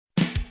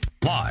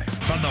Live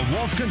from the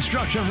Wolf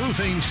Construction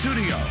Roofing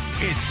Studio,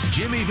 it's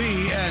Jimmy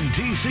B and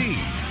TC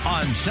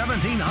on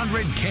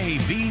 1700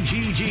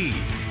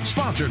 KBGG.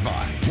 Sponsored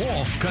by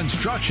Wolf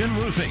Construction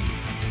Roofing.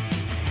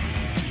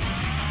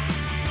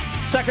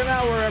 Second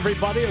hour,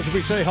 everybody, as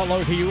we say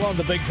hello to you on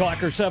the Big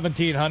Talker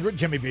 1700,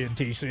 Jimmy B and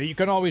TC. You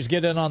can always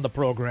get in on the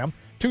program,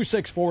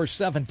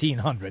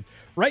 264-1700.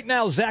 Right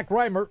now, Zach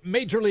Reimer,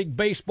 Major League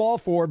Baseball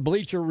for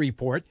Bleacher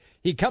Report.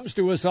 He comes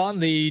to us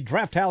on the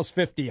Draft House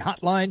 50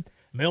 hotline,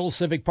 Mill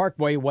Civic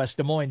Parkway, West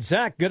Des Moines.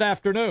 Zach, good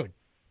afternoon.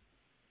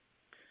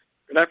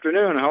 Good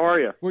afternoon. How are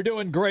you? We're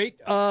doing great.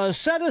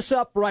 Set us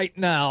up right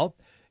now,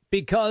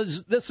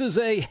 because this is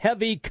a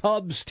heavy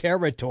Cubs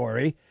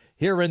territory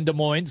here in Des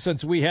Moines,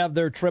 since we have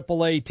their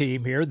AAA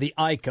team here, the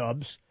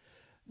iCubs.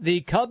 The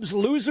Cubs,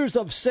 losers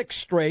of 6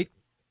 straight,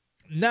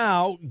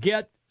 now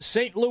get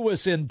St.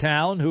 Louis in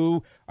town,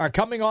 who are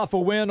coming off a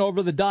win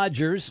over the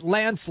Dodgers.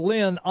 Lance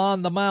Lynn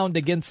on the mound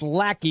against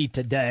Lackey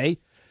today.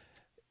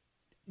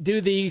 Do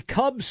the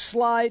Cubs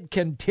slide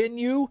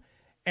continue,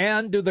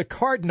 and do the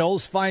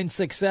Cardinals find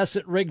success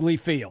at Wrigley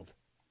Field?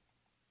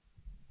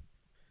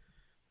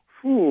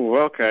 Ooh,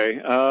 okay.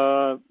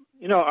 I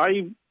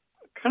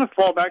kind of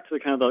fall back to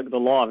the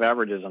law of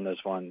averages on this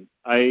one.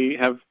 I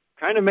have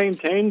kind of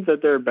maintained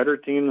that they're a better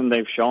team than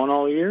they've shown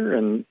all year,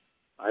 and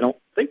I don't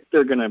think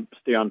they're going to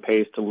stay on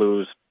pace to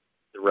lose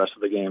the rest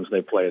of the games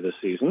they play this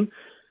season.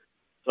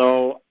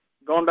 So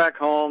going back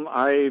home,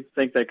 I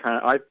think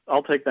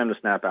I'll take them to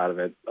snap out of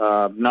it.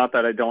 Not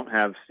that I don't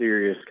have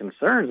serious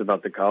concerns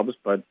about the Cubs,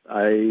 but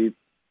I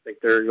think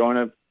they're going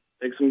to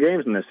take some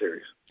games in this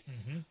series.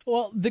 Mm-hmm.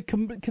 Well, the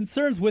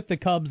concerns with the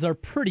Cubs are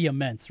pretty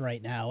immense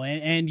right now,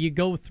 and you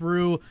go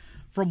through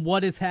from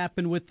what has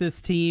happened with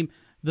this team,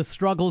 the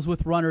struggles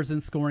with runners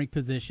in scoring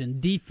position,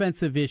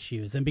 defensive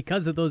issues, and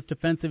because of those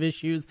defensive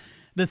issues,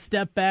 the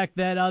step back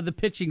that the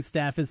pitching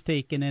staff has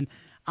taken, and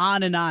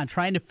on,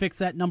 trying to fix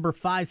that number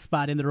 5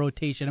 spot in the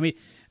rotation. I mean,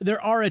 there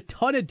are a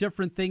ton of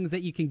different things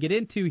that you can get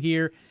into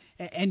here,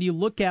 and you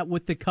look at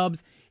with the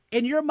Cubs.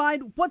 In your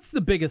mind, what's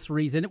the biggest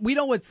reason? We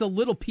know it's a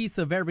little piece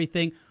of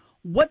everything.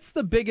 What's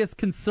the biggest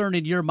concern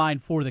in your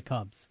mind for the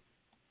Cubs?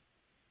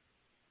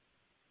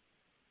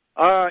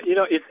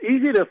 It's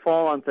easy to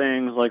fall on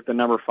things like the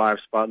number 5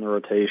 spot in the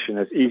rotation.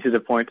 It's easy to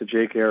point to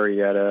Jake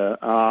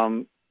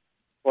Arrieta.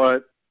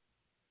 But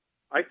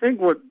I think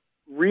what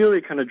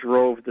really kind of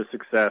drove the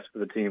success for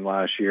the team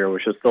last year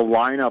was just the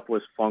lineup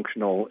was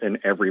functional in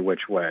every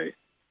which way.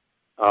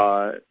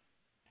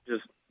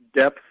 Just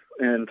depth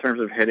in terms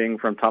of hitting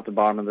from top to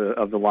bottom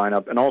of the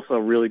lineup, and also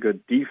really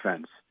good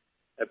defense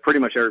at pretty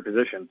much every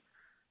position.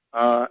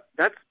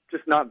 That's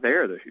just not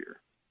there this year.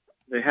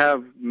 They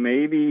have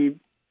maybe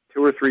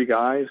 2 or 3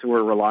 guys who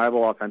are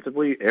reliable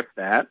offensively, if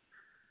that.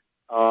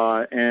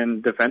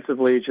 And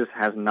defensively, it just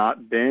has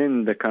not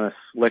been the kind of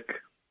slick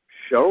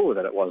show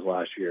that it was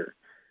last year.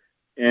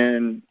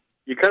 And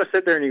you kind of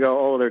sit there and you go,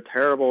 oh, they're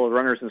terrible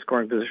runners in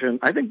scoring position.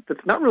 I think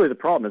that's not really the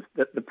problem.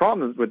 The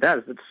problem with that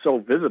is it's so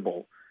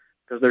visible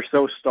because they're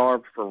so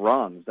starved for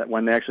runs that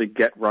when they actually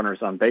get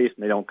runners on base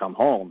and they don't come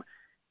home,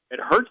 it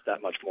hurts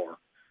that much more.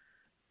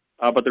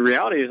 But the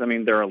reality is,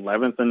 they're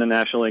 11th in the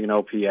National League in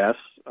OPS.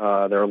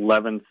 They're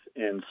 11th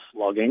in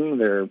slugging.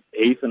 They're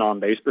 8th in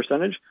on-base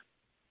percentage.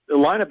 The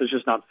lineup is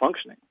just not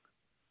functioning.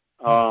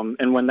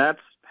 And when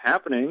that's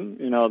happening,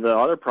 the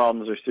other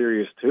problems are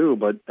serious too,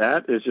 but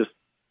that's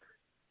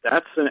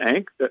an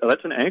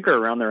anchor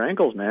around their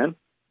ankles, man.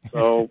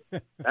 So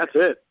that's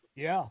it.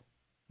 Yeah.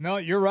 No,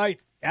 you're right.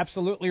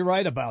 Absolutely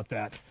right about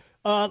that.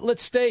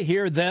 Let's stay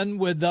here then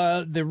with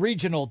the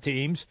regional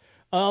teams.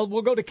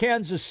 We'll go to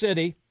Kansas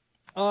City.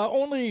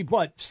 Only,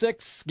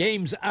 6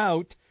 games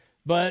out,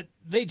 but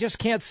the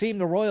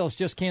Royals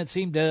just can't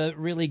seem to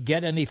really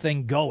get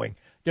anything going.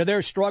 Do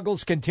their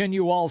struggles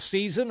continue all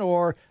season,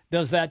 or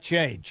does that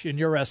change in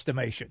your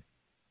estimation?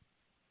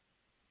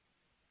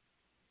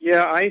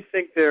 Yeah, I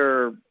think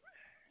they're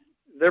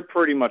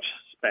pretty much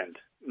spent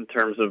in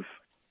terms of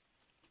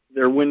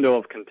their window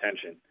of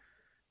contention.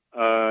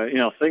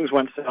 Things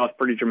went south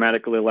pretty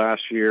dramatically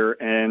last year,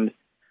 and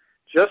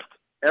just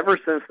ever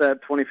since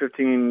that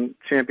 2015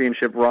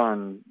 championship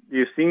run,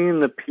 you've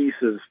seen the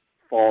pieces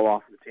fall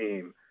off the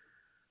team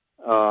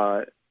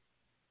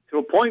to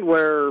a point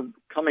where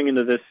coming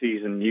into this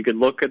season, you could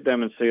look at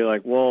them and say,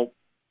 well,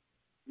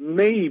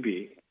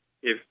 maybe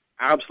if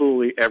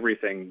absolutely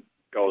everything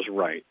goes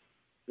right,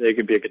 they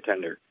could be a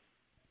contender.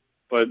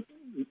 But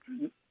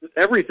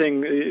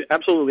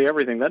absolutely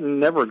everything, that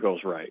never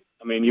goes right.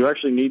 You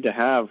actually need to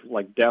have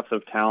depth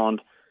of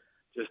talent,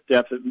 just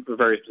depth at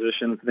various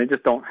positions. They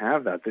just don't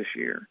have that this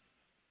year.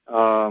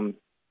 So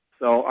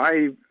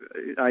I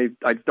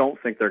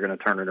don't think they're going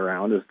to turn it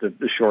around is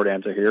the short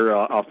answer here.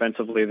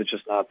 Offensively, that's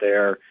just not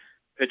there.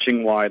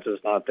 Pitching-wise,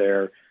 it's not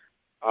there.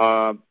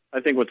 I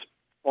think what's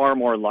far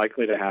more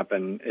likely to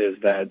happen is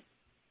that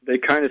they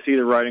kind of see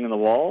the writing on the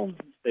wall.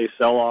 They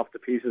sell off the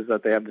pieces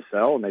that they have to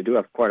sell, and they do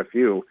have quite a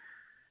few.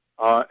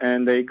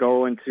 And they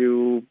go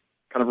into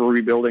kind of a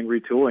rebuilding,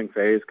 retooling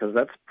phase because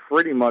that's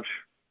pretty much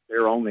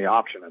their only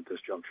option at this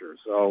juncture.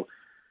 So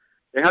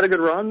they had a good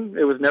run.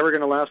 It was never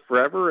going to last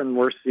forever, and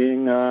we're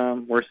seeing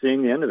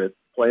the end of it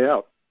play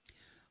out.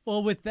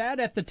 Well, with that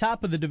at the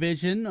top of the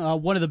division,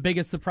 one of the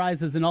biggest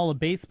surprises in all of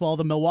baseball,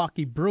 the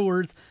Milwaukee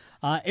Brewers.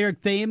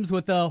 Eric Thames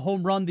with a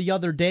home run the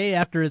other day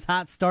after his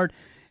hot start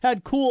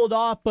had cooled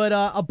off, but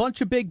a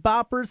bunch of big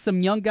boppers,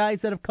 some young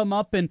guys that have come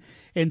up and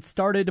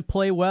started to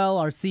play well,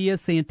 Arcia,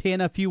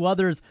 Santana, a few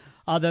others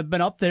that have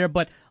been up there.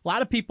 But a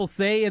lot of people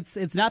say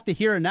it's not the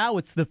here and now,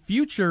 it's the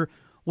future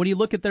when you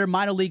look at their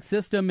minor league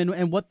system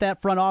and what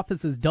that front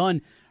office has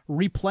done,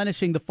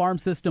 replenishing the farm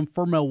system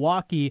for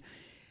Milwaukee.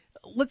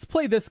 Let's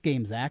play this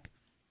game, Zach.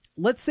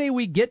 Let's say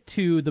we get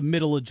to the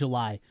middle of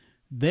July.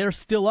 They're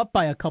still up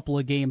by a couple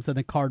of games on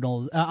the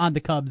Cardinals, on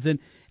the Cubs, and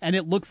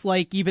it looks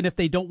like even if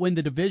they don't win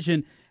the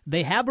division,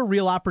 they have a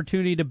real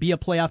opportunity to be a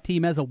playoff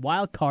team as a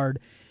wild card.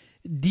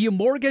 Do you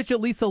mortgage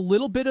at least a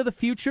little bit of the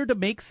future to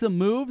make some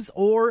moves,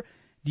 or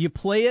do you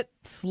play it,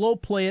 slow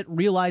play it,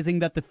 realizing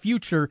that the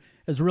future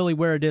is really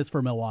where it is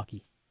for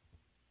Milwaukee?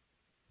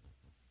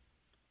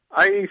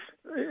 I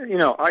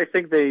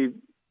think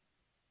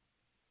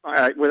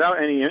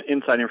without any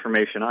inside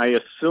information, I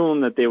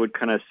assume that they would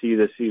kind of see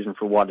this season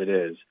for what it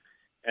is.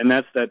 And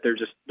that's that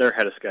they're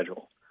ahead of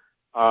schedule.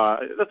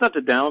 That's not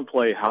to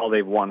downplay how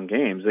they've won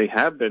games. They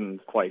have been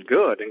quite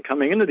good. And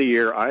coming into the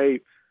year,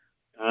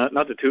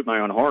 not to toot my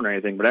own horn or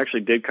anything, but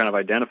actually did kind of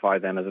identify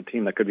them as a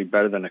team that could be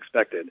better than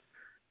expected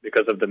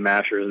because of the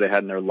mashers they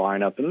had in their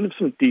lineup and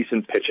some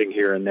decent pitching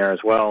here and there as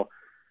well.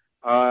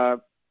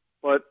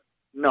 But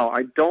no,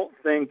 I don't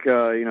think,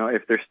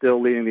 if they're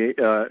still leading the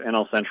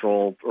NL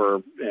Central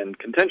or in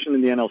contention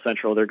in the NL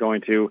Central, they're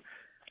going to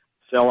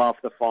sell off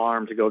the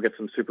farm to go get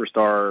some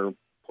superstar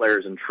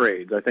players in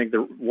trades. I think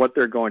what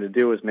they're going to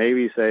do is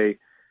maybe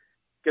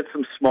get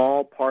some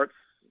small parts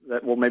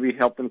that will maybe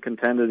help them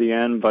contend to the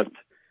end. But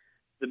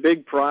the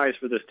big prize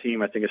for this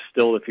team, I think, is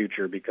still the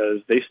future because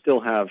they still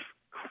have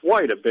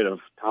quite a bit of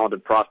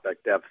talented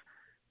prospect depth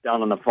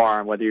down on the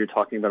farm, whether you're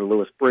talking about a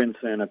Lewis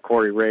Brinson, a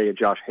Corey Ray, a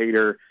Josh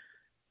Hader,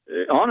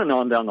 on and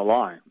on down the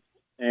line.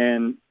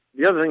 And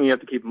the other thing you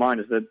have to keep in mind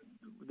is that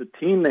the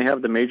team they have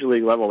at the major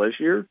league level this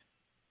year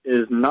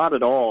is not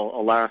at all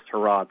a last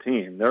hurrah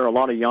team. There are a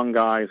lot of young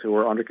guys who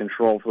are under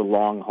control for the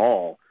long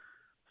haul.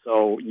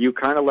 So you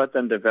kind of let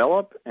them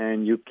develop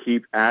and you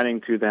keep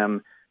adding to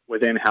them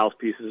with in-house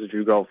pieces as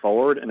you go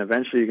forward. And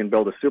eventually you can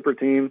build a super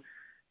team.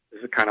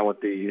 This is kind of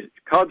what the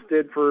Cubs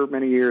did for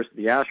many years.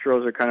 The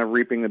Astros are kind of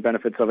reaping the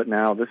benefits of it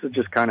now. This is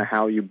just kind of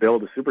how you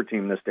build a super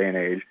team this day and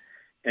age.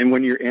 And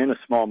when you're in a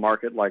small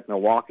market like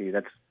Milwaukee,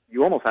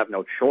 you almost have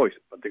no choice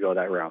but to go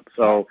that route.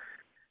 So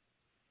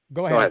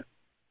Go ahead.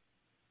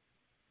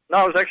 No,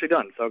 I was actually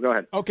done, so go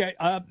ahead. Okay.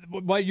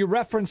 Well, you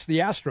referenced the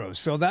Astros,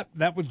 so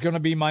that was going to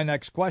be my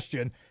next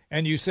question.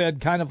 And you said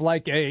kind of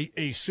like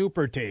a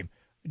super team.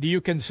 Do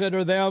you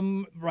consider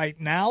them right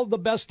now the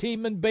best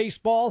team in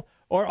baseball,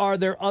 or are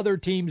there other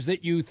teams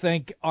that you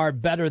think are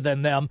better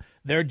than them?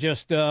 They're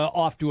just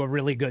off to a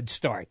really good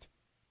start.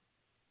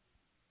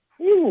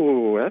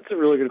 Ooh, that's a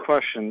really good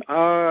question.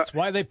 That's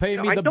why they pay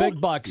me the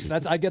big bucks.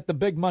 I get the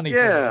big money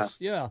for this.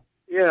 Yeah.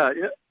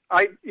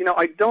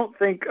 I don't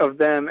think of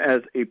them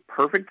as a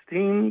perfect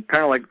team,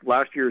 kind of like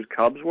last year's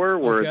Cubs were,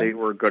 where they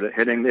were good at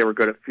hitting, they were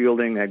good at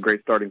fielding, they had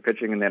great starting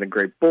pitching, and they had a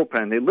great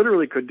bullpen. They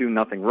literally could do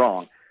nothing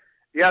wrong.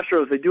 The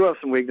Astros, they do have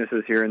some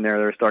weaknesses here and there.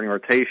 Their starting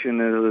rotation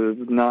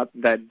is not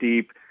that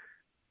deep.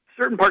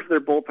 Certain parts of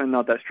their bullpen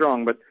not that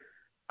strong, but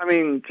I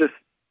mean, just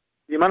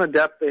the amount of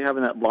depth they have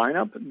in that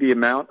lineup, the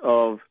amount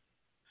of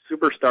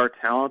superstar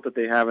talent that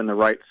they have in the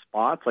right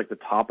spots, like the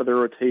top of their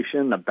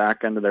rotation, the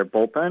back end of their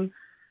bullpen,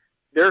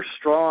 they're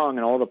strong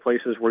in all the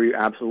places where you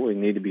absolutely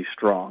need to be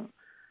strong.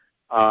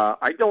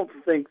 I don't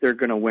think they're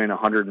going to win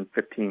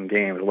 115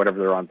 games or whatever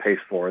they're on pace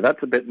for.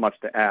 That's a bit much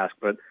to ask,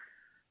 but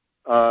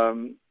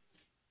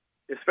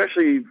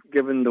especially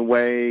given the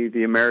way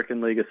the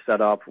American League is set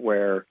up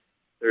where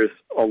there's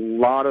a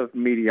lot of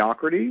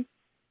mediocrity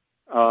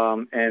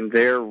and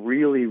they're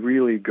really,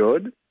 really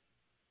good,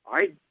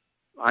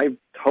 I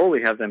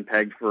totally have them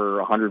pegged for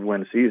a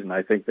 100-win season.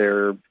 I think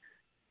they're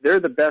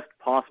the best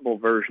possible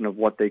version of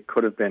what they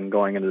could have been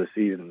going into the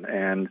season,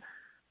 and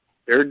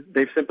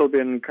they've simply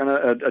been kind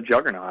of a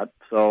juggernaut.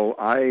 So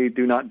I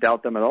do not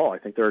doubt them at all. I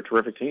think they're a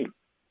terrific team.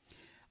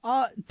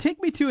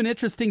 Take me to an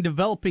interesting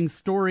developing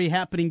story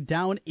happening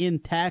down in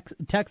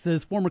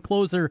Texas. Former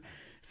closer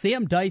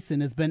Sam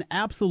Dyson has been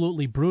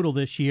absolutely brutal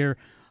this year.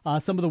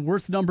 Some of the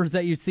worst numbers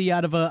that you see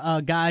out of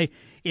a guy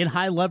in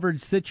high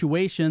leverage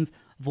situations.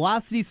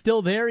 Velocity's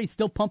still there. He's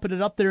still pumping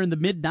it up there in the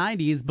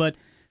mid-90s, but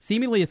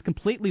seemingly has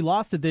completely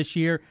lost it this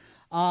year.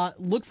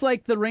 Looks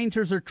like the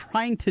Rangers are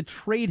trying to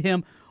trade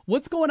him.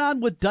 What's going on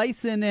with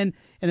Dyson, and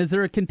is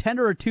there a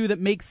contender or two that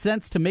makes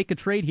sense to make a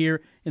trade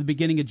here in the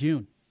beginning of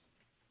June?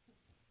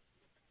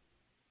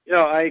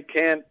 I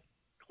can't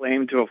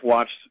claim to have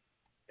watched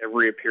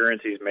every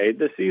appearance he's made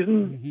this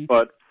season,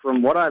 but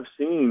from what I've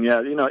seen,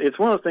 it's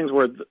one of those things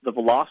where the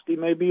velocity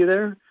may be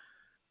there,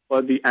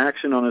 but the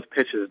action on his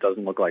pitches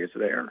doesn't look like it's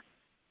there.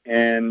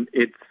 And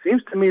it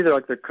seems to me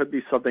that there could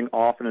be something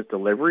off in his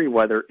delivery,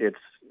 whether it's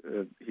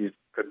he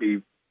could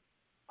be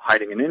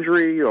hiding an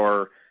injury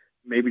or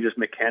maybe just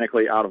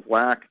mechanically out of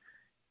whack.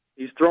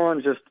 He's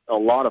throwing just a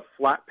lot of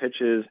flat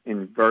pitches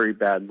in very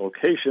bad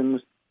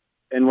locations,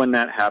 and when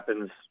that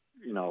happens,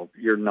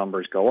 your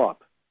numbers go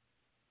up.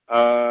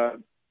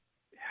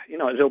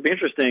 It'll be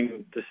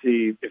interesting to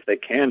see if they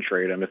can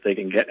trade him, if they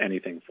can get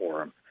anything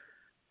for him.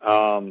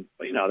 But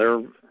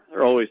there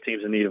are always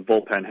teams in need of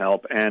bullpen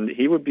help, and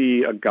he would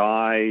be a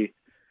guy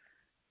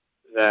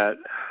that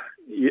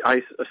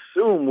I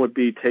assume would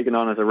be taken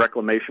on as a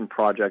reclamation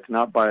project,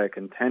 not by a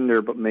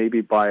contender, but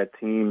maybe by a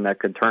team that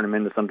could turn him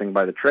into something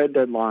by the trade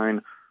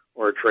deadline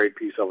or a trade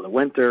piece over the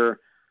winter.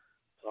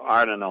 So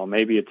I don't know,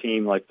 maybe a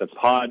team like the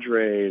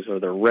Padres or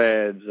the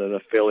Reds or the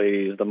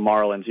Phillies, the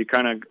Marlins. You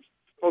kind of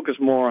focus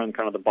more on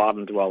kind of the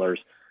bottom dwellers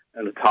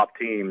and the top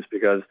teams,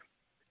 because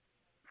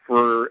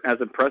for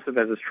as impressive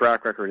as his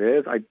track record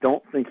is, I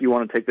don't think you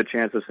want to take the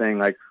chance of saying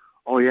like,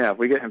 oh yeah, if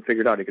we get him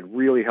figured out, he could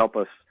really help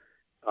us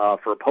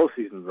for a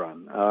postseason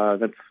run. I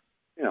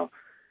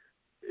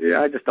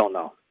just don't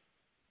know.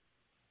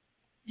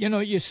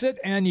 You sit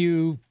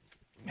and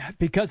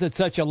because it's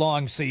such a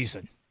long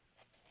season,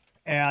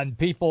 and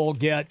people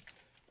get,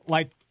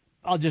 like,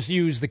 I'll just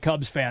use the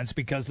Cubs fans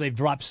because they've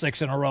dropped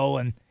 6 in a row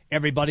and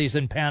everybody's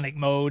in panic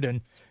mode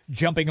and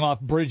jumping off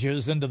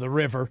bridges into the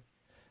river.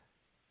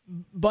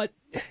 But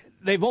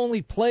they've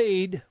only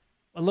played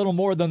a little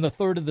more than the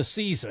third of the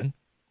season,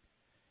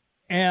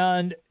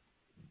 and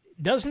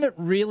doesn't it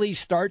really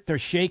start to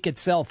shake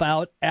itself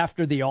out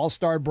after the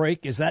All-Star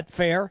break? Is that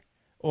fair?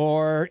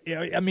 Or,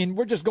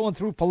 we're just going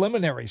through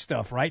preliminary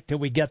stuff, right, till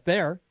we get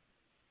there.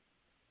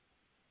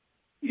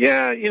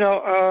 Yeah,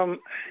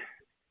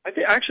 I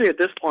think actually at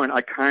this point I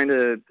kind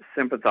of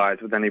sympathize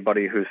with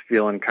anybody who's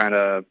feeling kind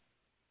of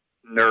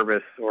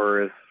nervous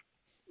or is,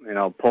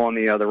 pulling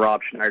the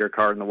Rob Schneider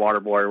card in the water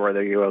boy where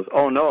they goes,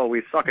 oh no,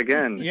 we suck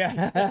again.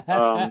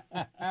 Yeah.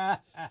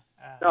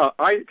 No,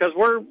 because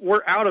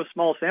we're out of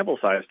small sample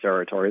size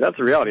territory. That's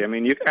the reality.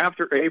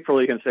 After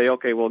April, you can say,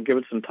 okay, we'll give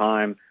it some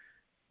time.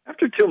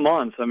 After 2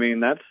 months,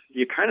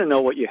 you kind of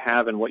know what you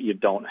have and what you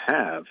don't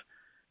have.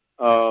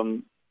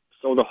 So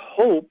the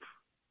hope,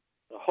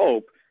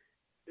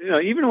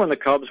 even when the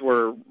Cubs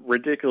were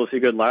ridiculously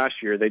good last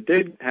year, they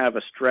did have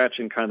a stretch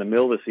in kind of the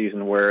middle of the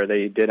season where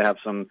they did have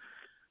some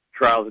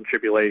trials and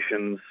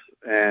tribulations,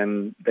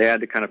 and they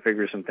had to kind of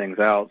figure some things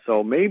out.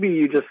 So maybe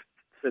you just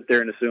sit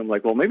there and assume,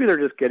 like, well, maybe they're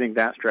just getting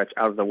that stretch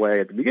out of the way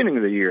at the beginning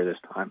of the year this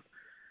time.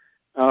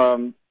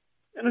 And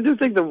I do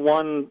think the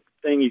one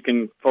thing you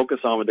can focus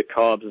on with the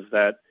Cubs is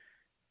that,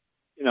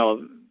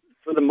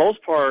 for the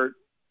most part,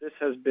 this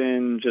has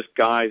been just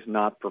guys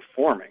not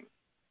performing.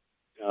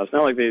 It's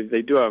not like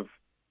they do have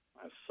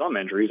some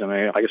injuries.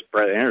 I guess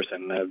Brett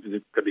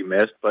Anderson could be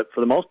missed, but for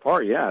the most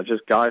part, yeah,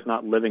 just guys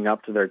not living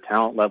up to their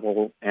talent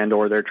level and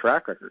or their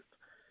track record.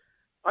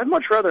 I'd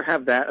much rather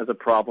have that as a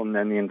problem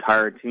than the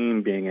entire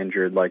team being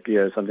injured, like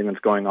something that's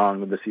going on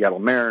with the Seattle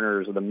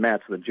Mariners or the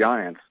Mets or the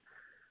Giants.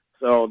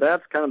 So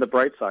that's kind of the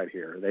bright side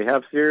here. They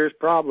have serious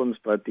problems,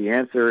 but the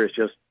answer is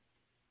just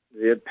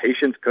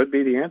patience could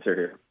be the answer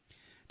here.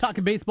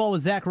 Talking baseball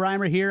with Zach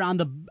Reimer here on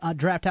the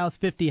Draft House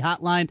 50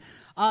 hotline.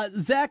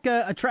 Zach,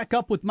 a trek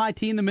up with my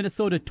team, the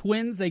Minnesota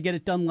Twins. They get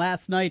it done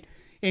last night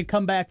in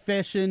comeback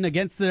fashion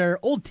against their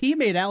old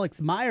teammate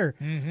Alex Meyer,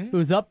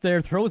 who's up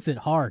there, throws it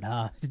hard.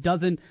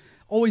 Doesn't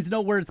always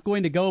know where it's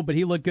going to go, but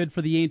he looked good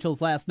for the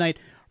Angels last night.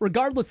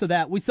 Regardless of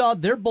that, we saw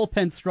their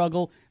bullpen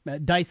struggle.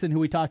 Dyson, who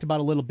we talked about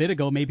a little bit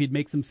ago, maybe it'd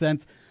make some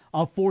sense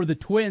for the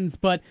Twins.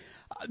 But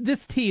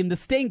this team, the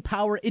staying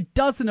power, it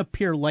doesn't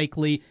appear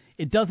likely.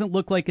 It doesn't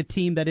look like a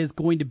team that is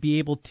going to be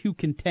able to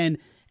contend,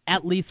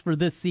 at least for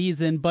this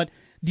season. But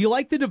do you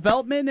like the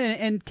development,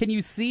 and can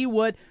you see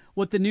what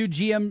the new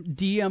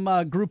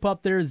DM group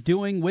up there is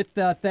doing with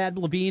Thad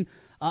Levine,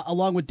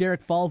 along with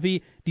Derek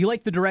Falvey? Do you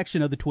like the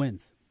direction of the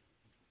Twins?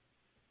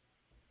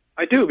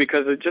 I do,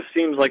 because it just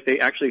seems like they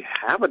actually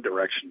have a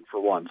direction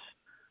for once.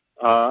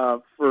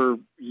 For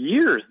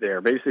years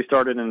there, basically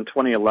started in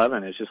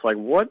 2011, it's just like,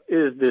 what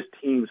is this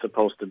team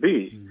supposed to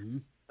be? Mm-hmm.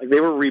 Like, they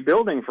were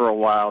rebuilding for a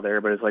while there,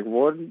 but it's like,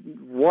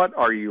 what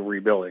are you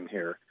rebuilding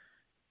here?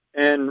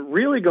 And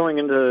really going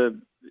into,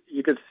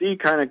 you could see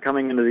kind of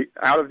coming into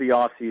out of the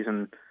off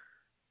season,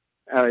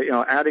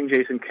 adding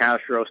Jason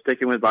Castro,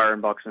 sticking with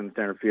Byron Buxton in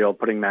center field,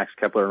 putting Max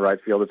Kepler in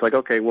right field. It's like,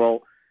 okay,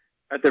 well,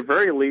 at the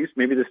very least,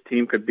 maybe this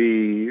team could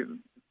be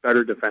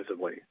better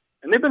defensively.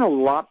 And they've been a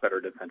lot better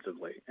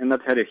defensively. And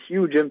that's had a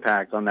huge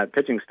impact on that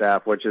pitching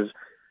staff, which is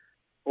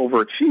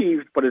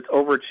overachieved, but it's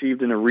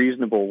overachieved in a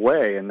reasonable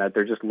way, in that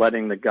they're just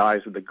letting the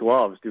guys with the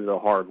gloves do the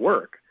hard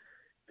work.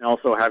 And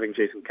also having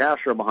Jason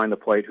Castro behind the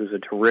plate, who's a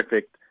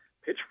terrific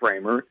pitch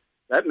framer,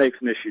 that makes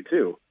an issue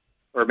too,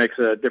 or makes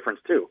a difference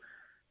too.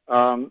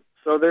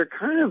 So they're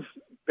kind of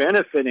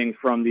benefiting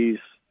from these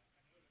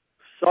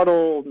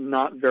subtle,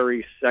 not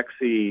very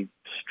sexy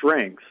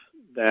strengths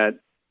that,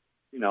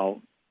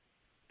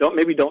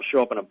 don't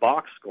show up in a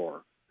box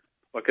score,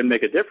 but can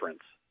make a difference.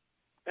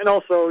 And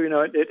also,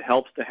 it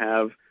helps to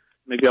have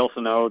Miguel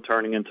Sano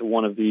turning into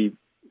one of the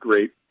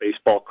great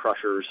baseball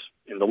crushers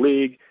in the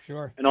league.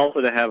 Sure. And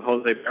also to have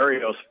Jose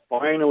Berrios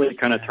finally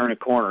kind of turn a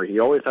corner. He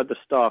always had the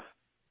stuff.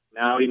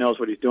 Now he knows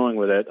what he's doing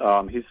with it.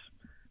 He's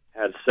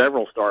had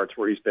several starts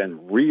where he's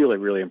been really,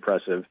 really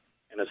impressive.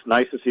 And it's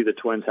nice to see the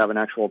Twins have an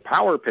actual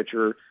power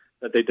pitcher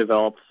that they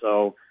developed.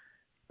 So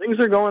things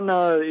are going,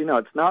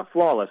 it's not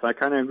flawless. I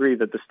kind of agree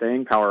that the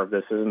staying power of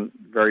this isn't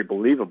very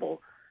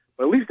believable.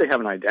 But at least they have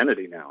an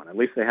identity now, and at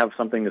least they have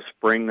something to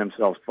spring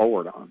themselves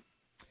forward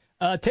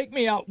on. Take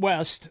me out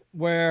west,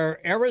 where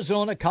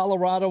Arizona,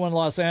 Colorado, and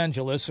Los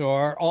Angeles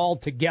are all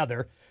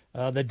together.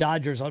 The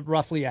Dodgers are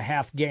roughly a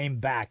half game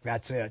back.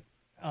 That's it.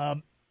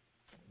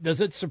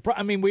 Does it surprise?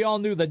 I mean, we all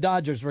knew the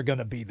Dodgers were going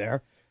to be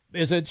there.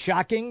 Is it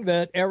shocking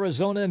that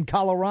Arizona and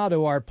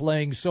Colorado are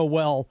playing so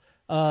well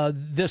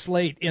this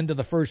late into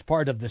the first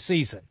part of the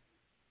season?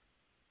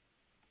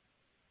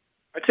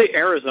 I'd say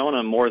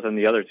Arizona more than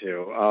the other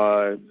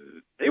two.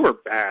 They were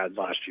bad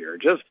last year,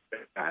 just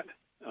bad.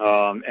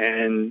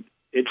 And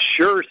it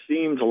sure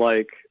seemed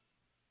like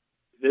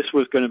this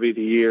was going to be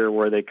the year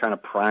where they kind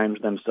of primed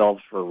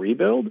themselves for a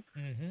rebuild.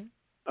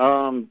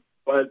 Mm-hmm.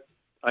 But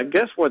I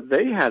guess what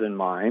they had in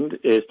mind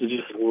is to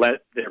just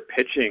let their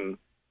pitching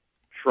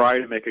try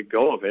to make a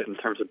go of it in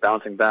terms of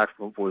bouncing back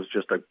from what was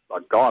just a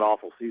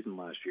god-awful season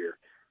last year.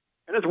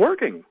 And it's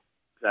working.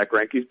 Zach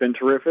Greinke's been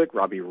terrific.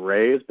 Robbie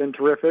Ray has been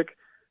terrific.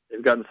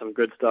 They've gotten some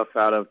good stuff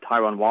out of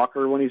Taijuan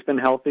Walker when he's been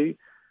healthy.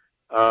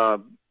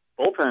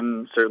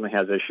 Bullpen certainly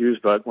has issues,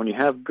 but when you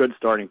have good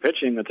starting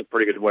pitching, that's a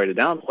pretty good way to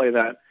downplay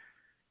that.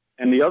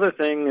 And the other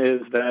thing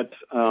is that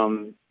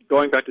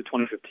going back to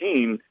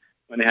 2015,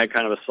 when they had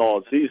kind of a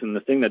solid season,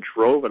 the thing that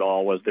drove it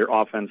all was their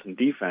offense and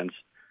defense.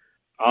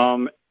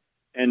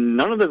 And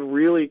none of the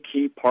really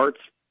key parts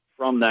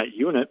from that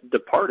unit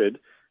departed,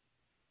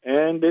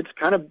 and it's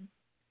kind of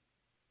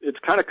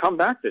come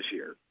back this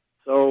year.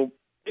 So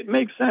it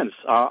makes sense.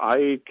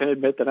 I can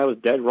admit that I was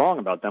dead wrong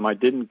about them. I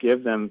didn't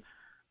give them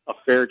a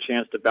fair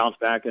chance to bounce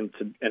back and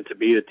to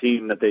be the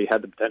team that they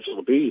had the potential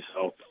to be.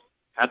 So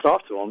hats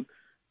off to them.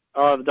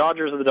 The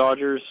Dodgers are the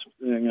Dodgers.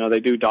 They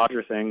do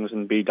Dodger things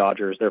and be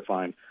Dodgers. They're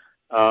fine.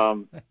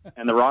 And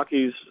the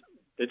Rockies,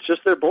 it's just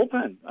their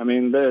bullpen. I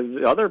mean,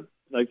 the other,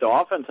 the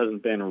offense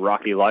hasn't been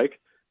Rocky-like.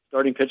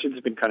 Starting pitching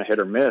has been kind of hit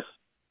or miss.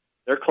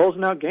 They're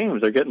closing out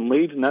games. They're getting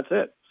leads, and that's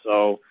it.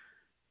 So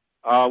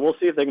we'll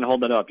see if they can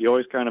hold that up. You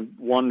always kind of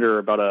wonder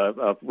about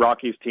a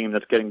Rockies team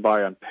that's getting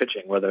by on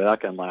pitching, whether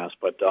that can last.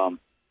 But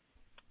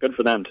good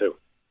for them, too.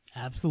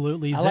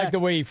 Absolutely. I Zach, like the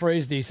way he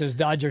phrased it. He says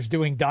Dodgers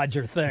doing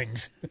Dodger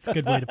things. It's a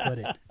good way to put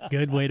it.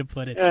 Good way to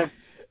put it.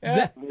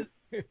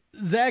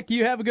 Zach,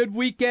 you have a good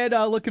weekend.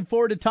 Looking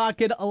forward to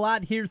talking a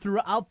lot here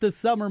throughout the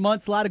summer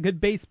months. A lot of good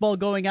baseball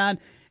going on,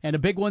 and a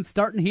big one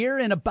starting here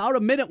in about a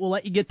minute. We'll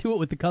let you get to it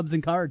with the Cubs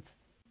and Cards.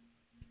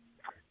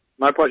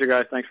 My pleasure,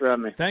 guys. Thanks for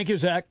having me. Thank you,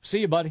 Zach. See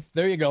you, buddy.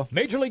 There you go.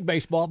 Major League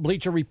Baseball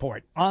Bleacher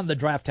Report on the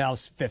Draft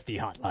House 50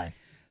 hotline.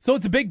 So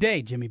it's a big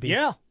day, Jimmy B.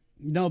 Yeah.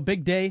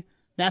 Big day.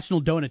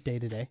 National Donut Day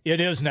today. It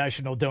is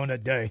National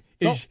Donut Day.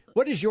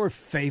 What is your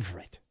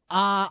favorite?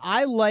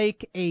 I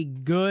like a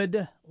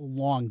good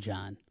Long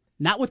John.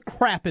 Not with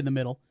crap in the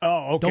middle.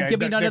 Oh, okay. Don't give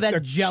me none of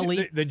that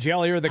jelly. The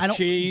jelly or the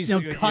cheese.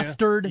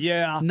 Custard.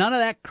 Yeah. None of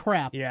that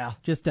crap. Yeah.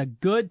 Just a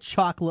good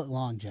chocolate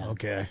Long John.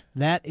 Okay.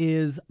 That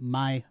is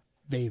my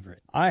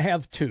favorite. I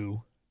have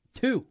two.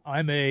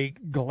 I'm a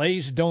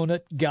glazed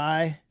donut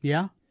guy.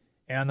 Yeah.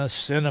 And a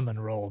cinnamon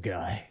roll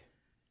guy.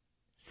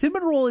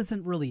 Cinnamon roll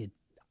isn't really a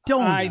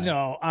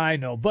donut. I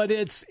know, but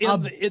it's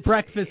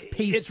breakfast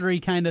pastry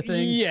kind of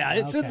thing. Yeah,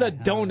 it's in the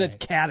donut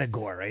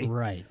category.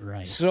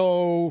 Right.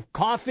 So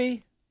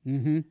coffee,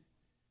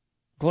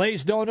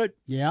 glazed donut,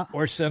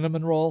 or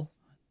cinnamon roll.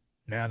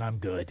 Man, I'm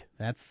good.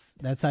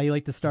 That's how you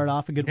like to start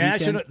off a good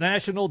weekend.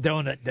 National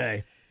Donut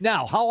Day.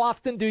 Now, how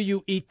often do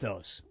you eat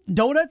those?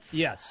 Donuts?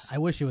 Yes. I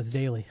wish it was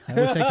daily. I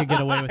wish I could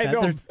get away with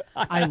that.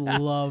 I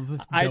love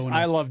donuts.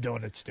 I love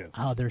donuts too.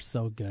 Oh, they're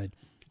so good.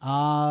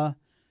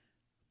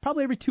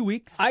 Probably every 2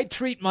 weeks. I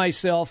treat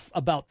myself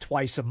about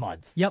twice a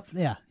month. Yep.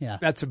 Yeah.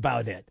 That's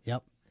about it.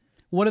 Yep.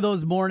 One of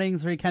those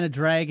mornings where you're kind of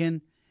dragging. You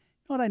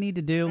know what I need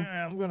to do?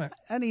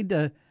 I need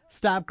to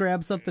stop,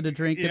 grab something to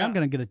drink, and I'm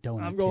going to get a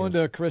donut. I'm going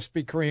to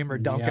Krispy Kreme or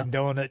Dunkin'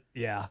 Donut.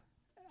 Yeah.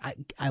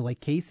 I like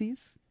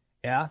Casey's.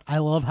 Yeah. I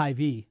love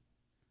Hy-Vee.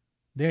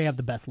 They have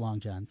the best Long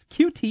Johns.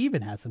 QT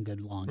even has some good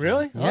Long Johns.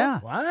 Really?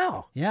 Yeah. Oh,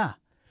 wow. Yeah.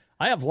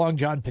 I have Long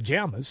John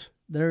pajamas.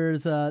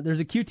 There's a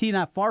QT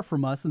not far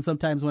from us, and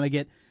sometimes when I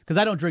get, because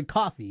I don't drink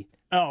coffee.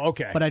 Oh,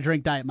 okay. But I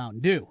drink Diet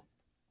Mountain Dew,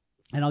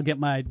 and I'll get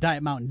my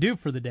Diet Mountain Dew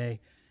for the day.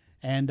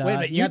 And wait a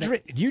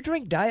minute, you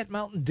drink Diet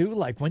Mountain Dew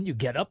like when you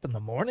get up in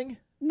the morning?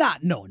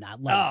 Not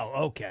like. Oh,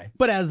 okay.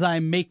 But as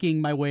I'm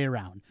making my way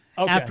around,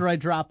 after I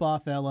drop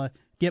off Ella,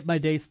 get my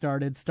day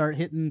started, start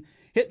hitting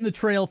the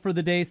trail for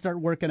the day, start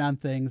working on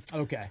things.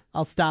 Okay.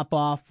 I'll stop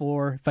off,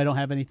 or if I don't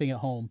have anything at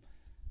home,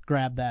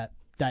 grab that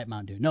Diet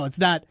Mountain Dew. No, it's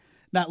not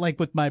Not like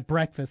with my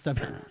breakfast. I'm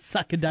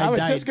sucking down. I was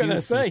Diet just going to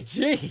Dookie. say,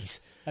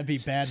 geez. That'd be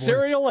bad.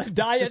 Cereal and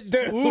Diet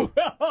Dew.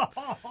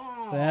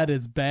 That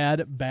is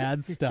bad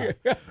stuff.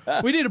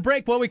 We need a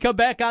break. When we come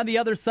back on the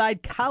other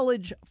side,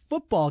 college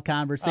football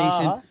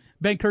conversation.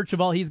 Ben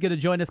Kercheval, he's going to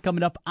join us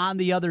coming up on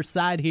the other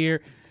side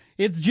here.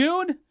 It's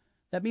June.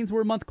 That means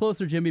we're a month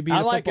closer, Jimmy,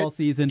 being football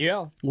season.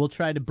 Yeah. We'll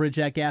try to bridge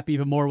that gap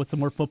even more with some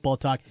more football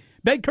talk.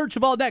 Ben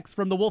Kercheval next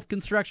from the Wolf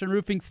Construction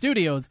Roofing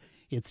Studios.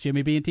 It's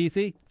Jimmy B and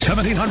TC.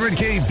 1700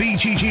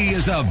 KBGG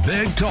is the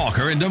big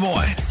talker in Des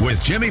Moines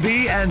with Jimmy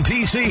B and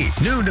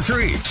TC. Noon to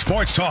 3.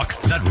 Sports talk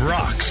that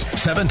rocks.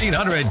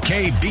 1700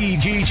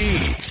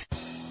 KBGG.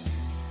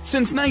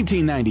 Since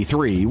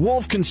 1993,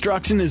 Wolf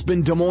Construction has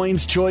been Des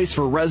Moines' choice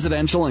for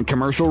residential and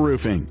commercial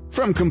roofing.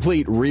 From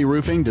complete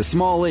re-roofing to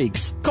small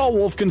leaks, call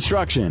Wolf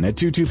Construction at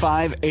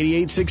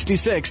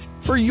 225-8866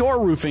 for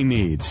your roofing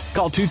needs.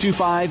 Call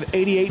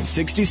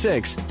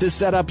 225-8866 to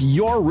set up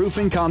your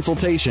roofing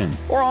consultation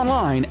or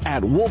online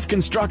at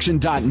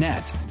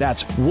wolfconstruction.net.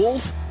 That's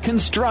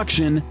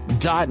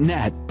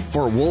wolfconstruction.net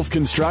for Wolf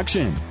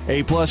Construction.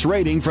 A+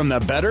 rating from the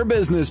Better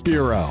Business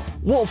Bureau.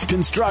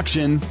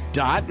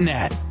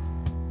 wolfconstruction.net.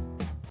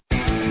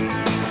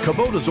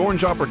 Kubota's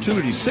Orange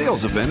Opportunity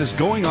Sales Event is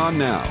going on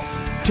now.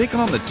 Take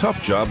on the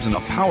tough jobs in a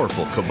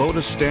powerful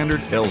Kubota Standard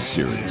L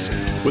Series.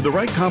 With the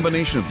right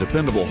combination of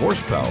dependable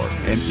horsepower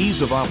and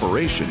ease of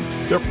operation,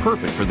 they're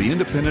perfect for the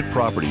independent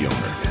property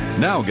owner.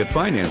 Now get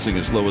financing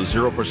as low as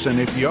 0%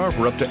 APR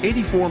for up to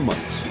 84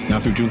 months. Now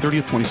through June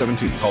 30th,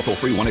 2017. Call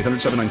toll-free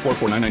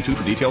 1-800-794-4992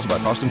 for details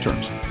about cost and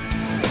terms.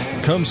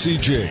 Come see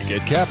Jake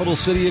at Capital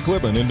City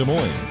Equipment in Des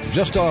Moines,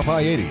 just off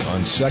I-80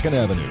 on 2nd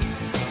Avenue.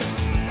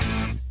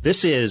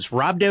 This is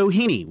Rob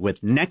Doheny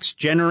with Next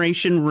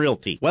Generation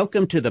Realty.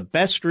 Welcome to the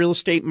best real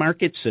estate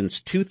market since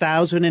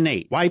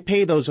 2008. Why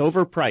pay those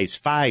overpriced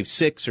 5,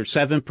 6, or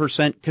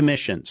 7%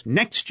 commissions?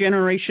 Next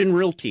Generation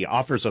Realty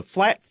offers a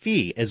flat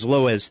fee as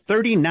low as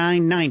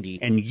 $39.90,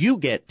 and you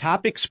get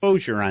top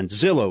exposure on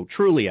Zillow,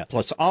 Trulia,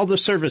 plus all the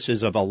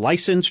services of a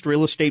licensed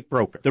real estate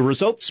broker. The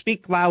results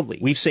speak loudly.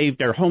 We've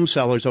saved our home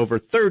sellers over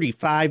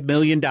 $35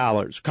 million.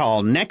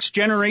 Call Next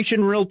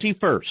Generation Realty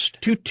first.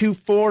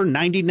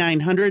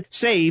 224-9900.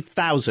 Save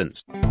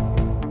thousands.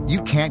 You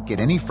can't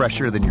get any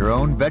fresher than your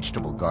own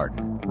vegetable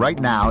garden. Right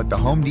now at the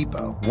Home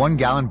Depot, 1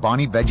 gallon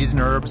Bonnie veggies and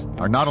herbs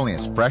are not only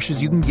as fresh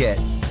as you can get,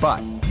 but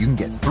you can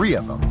get 3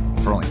 of them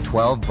for only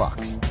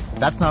 $12.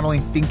 That's not only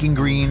thinking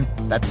green,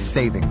 that's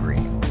saving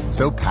green.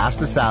 So pass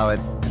the salad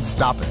and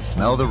stop and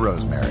smell the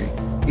rosemary.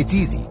 It's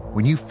easy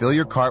when you fill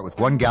your cart with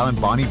 1 gallon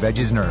Bonnie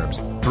veggies and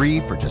herbs, 3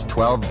 for just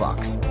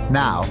 $12.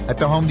 Now at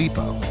the Home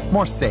Depot,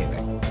 more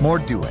saving, more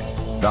doing.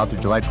 Valid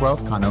through July 12th,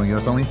 Continental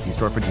U.S. only. See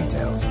store for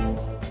details.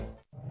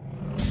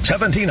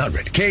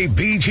 1700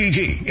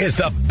 KBGG is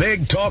the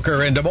big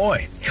talker in Des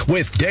Moines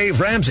with Dave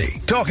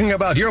Ramsey talking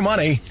about your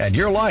money and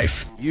your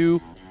life. You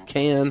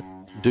can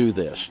do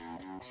this.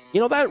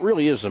 You know, that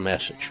really is the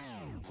message.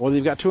 Whether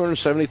you've got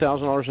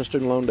 $270,000 in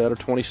student loan debt or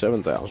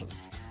 $27,000,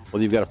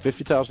 whether you've got a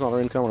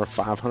 $50,000 income or a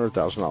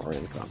 $500,000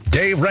 income.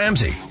 Dave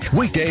Ramsey,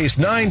 weekdays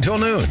 9 till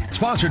noon,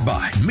 sponsored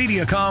by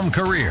Mediacom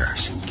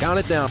Careers. Count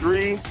it down.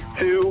 3,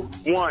 2,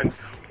 1.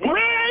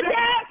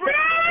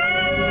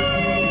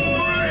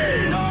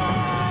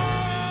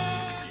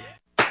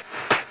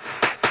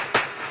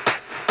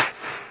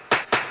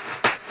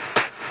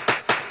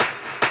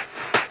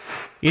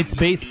 It's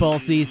baseball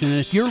season, and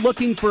if you're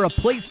looking for a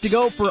place to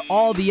go for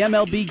all the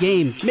MLB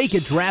games, make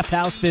it Draft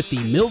House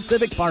 50, Mills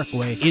Civic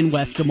Parkway in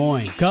West Des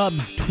Moines.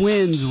 Cubs,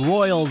 Twins,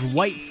 Royals,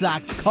 White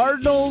Sox,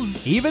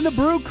 Cardinals, even the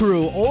Brew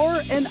Crew,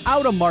 or an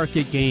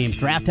out-of-market game.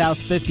 Draft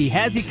House 50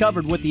 has you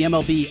covered with the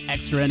MLB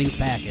Extra Innings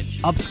Package.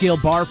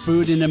 Upscale bar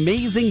food, an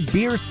amazing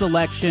beer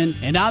selection,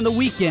 and on the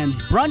weekends,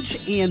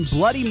 brunch and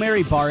Bloody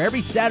Mary Bar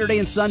every Saturday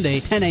and Sunday,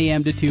 10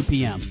 a.m. to 2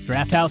 p.m.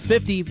 Draft House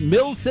 50,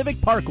 Mills Civic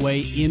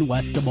Parkway in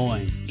West Des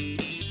Moines.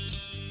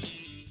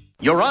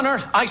 Your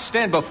Honor, I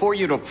stand before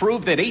you to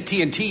prove that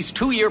AT&T's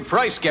 2-year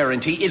price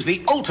guarantee is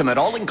the ultimate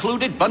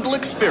all-included bundle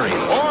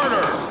experience.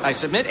 Order! I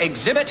submit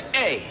Exhibit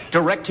A,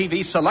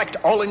 DirecTV Select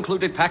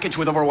all-included package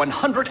with over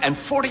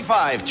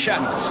 145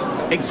 channels.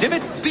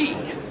 Exhibit B,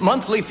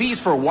 monthly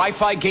fees for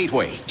Wi-Fi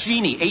gateway,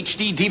 Genie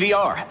HD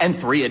DVR, and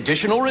 3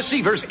 additional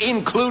receivers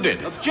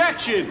included.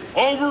 Objection!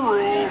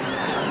 Overruled.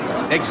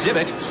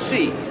 Exhibit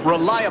C,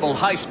 reliable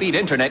high-speed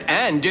internet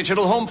and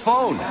digital home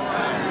phone.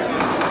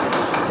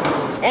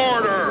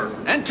 Order!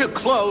 And to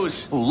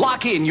close,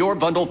 lock in your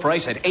bundle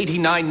price at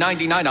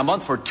 $89.99 a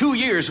month for 2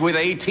 years with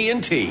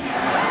AT&T.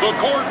 The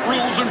court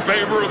rules in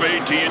favor of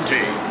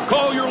AT&T.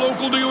 Call your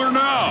local dealer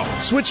now.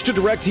 Switch to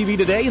DirecTV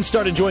today and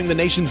start enjoying the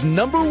nation's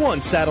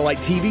 #1 satellite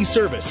TV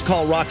service.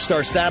 Call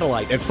Rockstar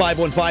Satellite at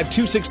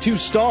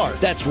 515-262-STAR.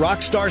 That's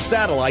Rockstar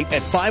Satellite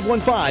at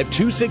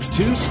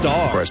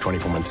 515-262-STAR. Requires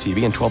 24-month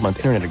TV and 12-month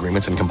internet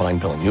agreements and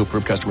combined billing. New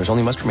approved customers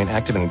only must remain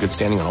active and in good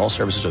standing on all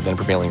services or then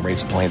prevailing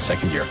rates apply in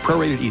second year.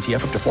 Prorated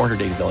ETF up to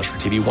 $480 for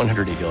TV,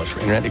 $180 for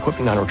internet.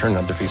 Equipment non-return and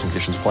other fees and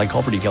conditions apply.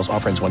 Call for details.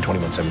 Offer ends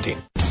 1/21/17.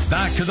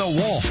 Back to the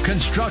Wolf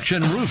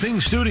Construction Roofing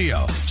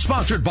Studio,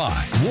 sponsored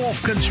by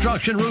Wolf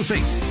Construction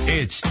Roofing.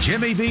 It's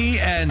Jimmy B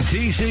and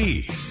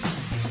TC.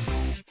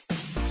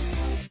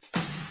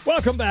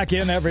 Welcome back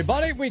in,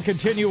 everybody. We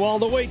continue all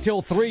the way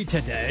till 3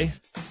 today.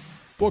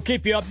 We'll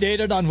keep you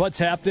updated on what's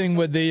happening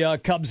with the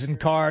Cubs and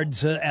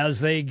Cards as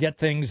they get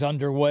things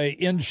underway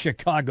in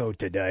Chicago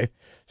today.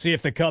 See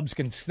if the Cubs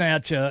can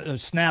snap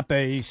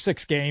a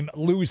 6-game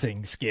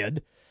losing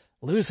skid.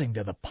 Losing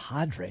to the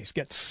Padres,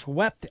 get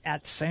swept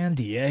at San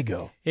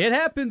Diego. It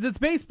happens. It's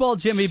baseball,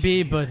 Jimmy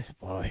B. But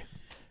boy,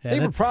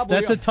 yeah,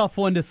 that's a tough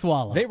one to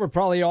swallow. They were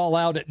probably all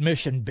out at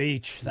Mission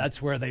Beach.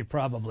 That's where they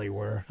probably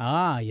were.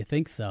 Ah, you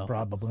think so?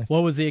 Probably.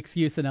 What was the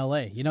excuse in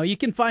L.A.? You know, you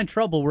can find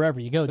trouble wherever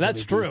you go.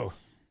 That's true.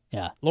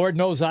 Yeah. Lord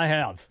knows I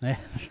have.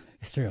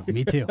 It's true.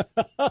 Me too.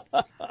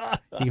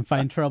 You can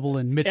find trouble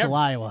in Mitchell,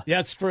 Iowa.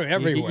 That's true.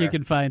 Everywhere. You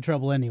can find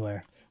trouble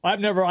anywhere. I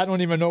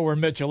don't even know where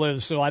Mitchell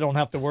is, so I don't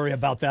have to worry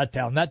about that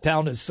town. That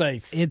town is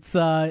safe. It's,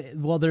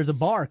 there's a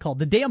bar called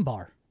the Dam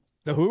Bar.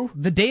 The who?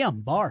 The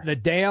Dam Bar. The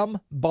Dam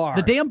Bar.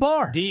 The Dam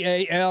Bar.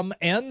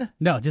 D-A-M-N?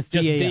 No, just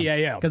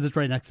D-A-M. Because it's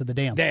right next to the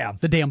dam. Dam.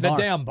 The Dam Bar.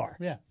 The Dam Bar.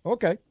 Yeah.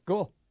 Okay,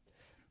 cool.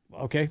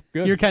 Okay,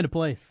 good. Your kind of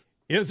place.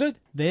 Is it?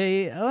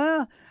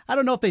 I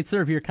don't know if they'd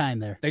serve your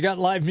kind there. They got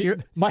live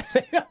music.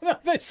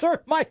 They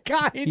serve my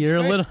kind. You're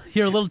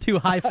a little too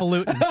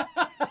highfalutin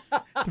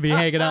to be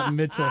hanging out in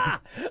Mitchell.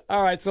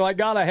 All right, so I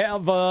gotta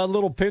have a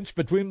little pinch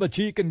between the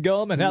cheek and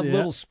gum and have a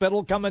little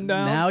spittle coming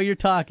down. Now you're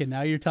talking.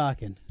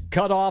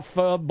 Cut off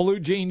blue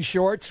jean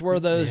shorts where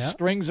the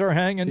strings are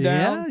hanging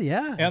down.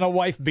 Yeah. And a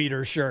wife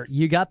beater shirt.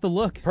 You got the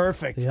look.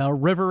 Perfect.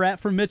 River Rat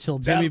from Mitchell,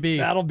 Jimmy B.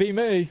 That'll be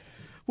me.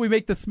 We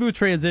make the smooth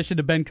transition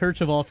to Ben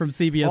Kirchhoff from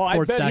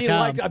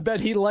CBSSports.com. I bet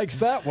he likes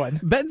that one.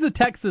 Ben's a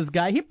Texas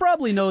guy. He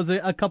probably knows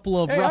a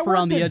couple of rough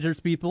around the edges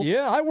people.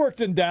 Yeah, I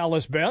worked in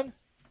Dallas, Ben.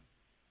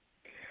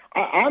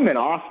 I'm in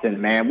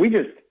Austin, man. We're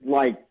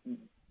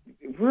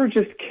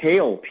just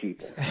kale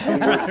people.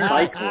 And we're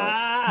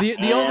cyclists.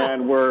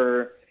 And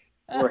we're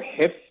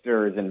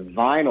hipsters and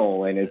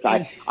vinyl, and it's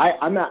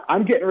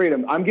I'm getting ready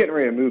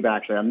to move.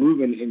 Actually, I'm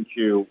moving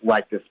into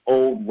like this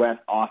old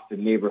West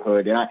Austin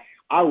neighborhood, and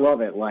I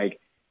love it. Like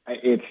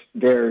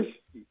there's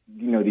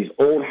these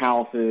old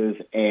houses,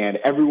 and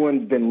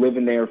everyone's been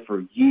living there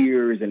for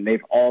years, and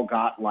they've all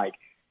got like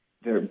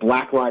their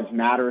Black Lives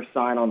Matter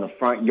sign on the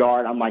front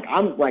yard. I'm like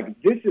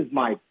these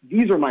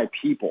are my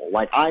people.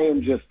 Like I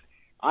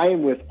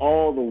am with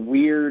all the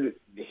weird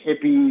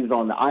hippies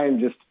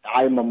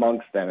I am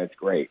amongst them. It's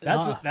great.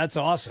 That's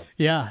awesome.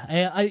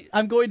 Yeah.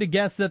 I'm going to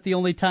guess that the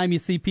only time you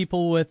see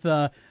people with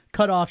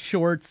cut off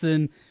shorts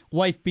and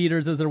wife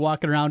beaters as they're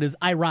walking around is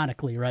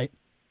ironically, right?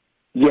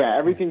 Yeah,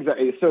 everything's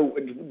so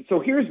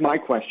here's my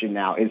question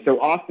now is so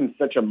Austin's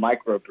such a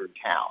microbrew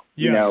town.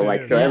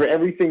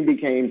 Everything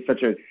became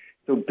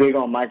so big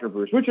on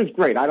microbrews, which is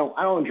great. I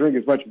don't drink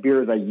as much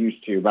beer as I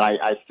used to, but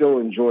I still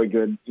enjoy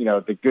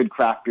the good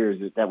craft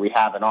beers that we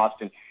have in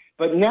Austin.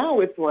 But now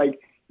it's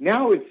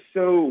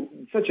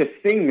such a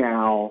thing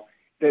now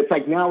that it's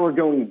like now we're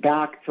going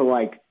back to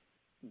like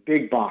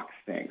big box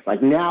things.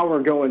 Like now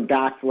we're going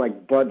back to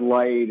like Bud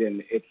Light,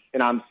 and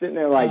I'm sitting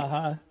there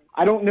like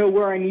I don't know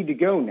where I need to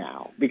go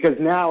now, because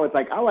now it's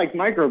like I like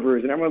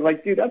microbrews, and everyone's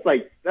like, dude, that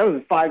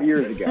was 5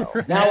 years ago.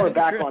 Now we're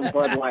back on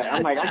Bud Light.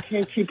 I'm like, I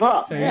can't keep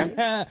up,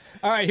 man.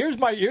 All right, here's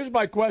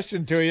my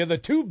question to you: the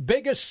two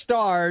biggest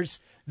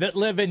stars that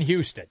live in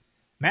Houston,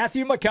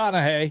 Matthew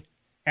McConaughey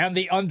and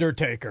The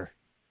Undertaker.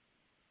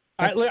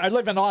 I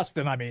live in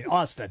Austin.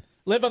 Austin.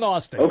 Live in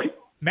Austin. Okay.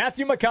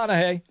 Matthew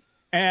McConaughey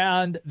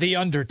and The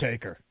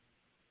Undertaker.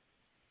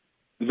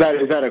 Is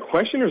that a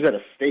question or is that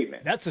a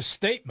statement? That's a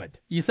statement.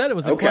 You said it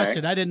was a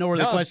question. I didn't know where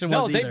the question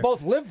was either. They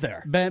both live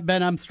there.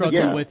 Ben, I'm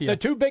struggling with you. The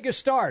two biggest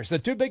stars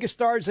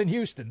in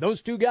Houston,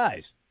 those two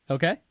guys.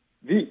 Okay.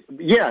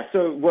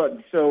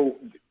 So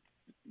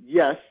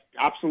yes,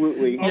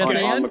 absolutely.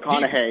 Okay. On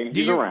McConaughey,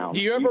 he's around. Do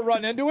you ever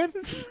run into him?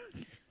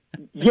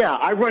 Yeah,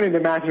 I run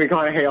into Matthew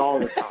McConaughey all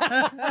the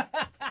time.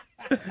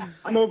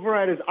 I'm over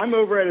at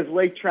his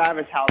Lake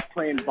Travis house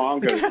playing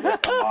bongos with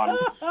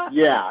him.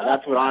 Yeah,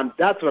 that's what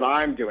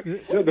I'm doing.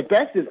 The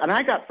best is, and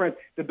I got friends.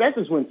 The best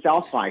is when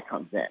South by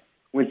comes in.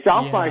 When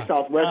South by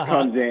Southwest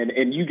comes in,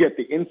 and you get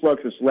the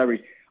influx of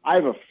celebrities. I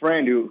have a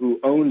friend who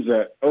owns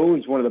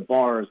one of the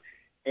bars,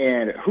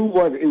 and it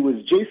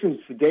was Jason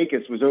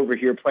Sudeikis was over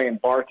here playing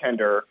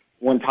bartender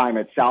one time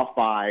at South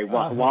by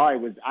while I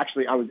was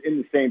in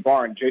the same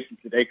bar, and Jason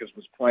Sudeikis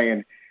was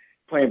playing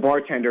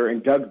bartender,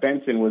 and Doug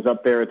Benson was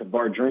up there at the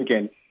bar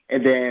drinking.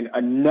 And then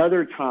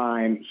another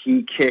time,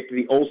 he kicked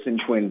the Olsen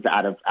twins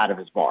out of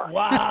his bar.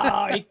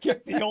 Wow, he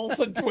kicked the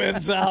Olsen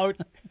twins out.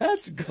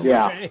 That's great.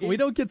 Yeah. We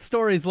don't get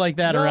stories like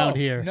that around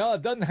here. No,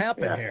 it doesn't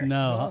happen here.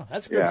 No.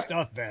 That's good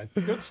stuff, man.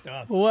 Good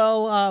stuff.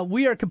 Well,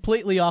 we are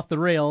completely off the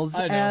rails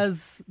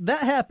as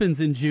that happens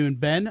in June,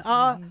 Ben.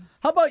 How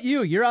about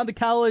you? You're on the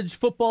college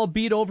football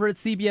beat over at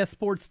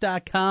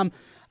CBSSports.com.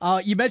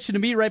 You mentioned to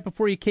me right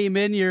before you came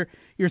in, you're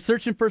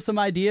searching for some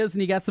ideas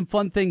and you got some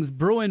fun things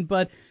brewing,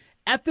 but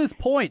at this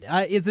point,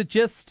 is it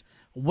just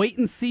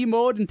wait-and-see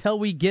mode until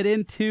we get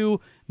into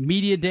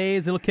media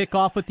days? It'll kick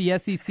off with the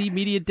SEC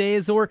media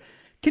days, or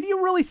can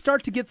you really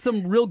start to get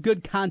some real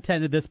good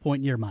content at this point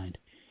in your mind?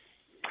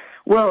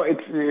 Well,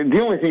 it's the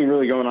only thing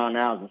really going on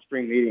now is the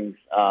spring meetings,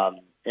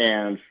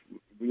 and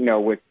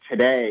with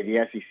today the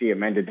SEC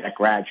amended that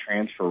grad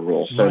transfer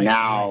rule. So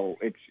now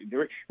it's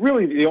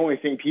really the only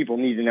thing people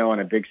need to know on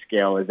a big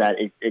scale is that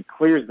it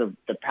clears the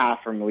path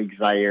for Malik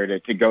Zaire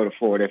to go to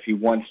Florida if he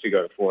wants to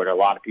go to Florida. A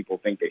lot of people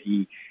think that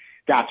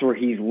that's where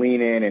he's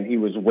leaning, and he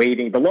was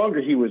waiting. The longer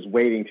he was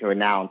waiting to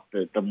announce,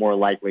 the more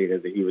likely it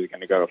is that he was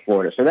going to go to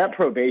Florida. So that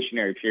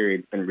probationary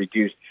period has been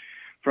reduced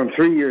from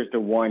 3 years to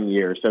 1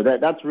 year. So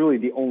that's really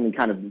the only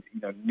kind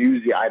of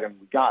newsy item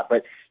we got.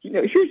 But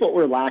here's what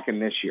we're lacking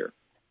this year.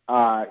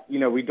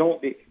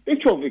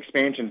 Big 12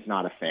 expansion's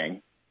not a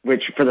thing,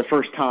 which for the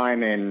first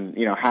time in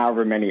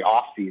however many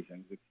off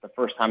seasons, it's the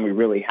first time we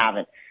really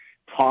haven't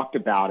talked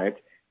about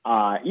it.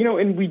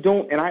 And we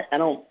don't. And I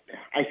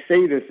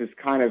say this as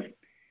kind of.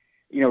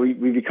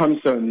 We become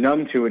so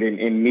numb to it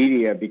in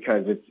media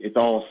because it's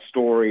all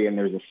story and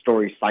there's a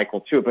story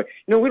cycle to it. But,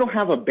 we don't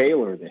have a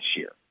Baylor this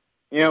year.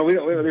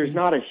 There's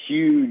not a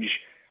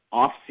huge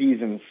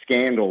off-season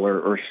scandal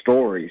or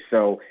story.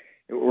 So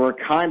we're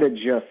kind of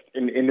just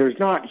and there's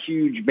not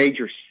huge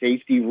major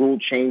safety rule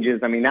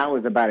changes. I mean, that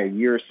was about a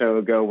year or so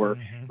ago. We're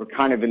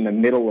kind of in the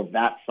middle of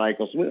that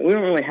cycle. So we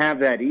don't really have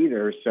that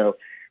either. So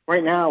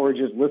right now, we're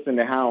just listening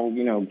to how,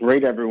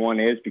 great everyone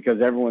is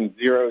because everyone's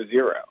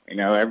 0-0.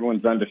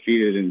 Everyone's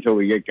undefeated until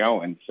we get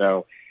going.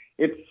 So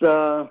it's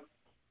a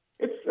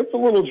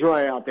little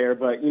dry out there,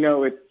 but,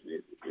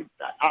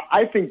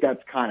 I think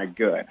that's kind of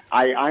good.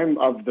 I'm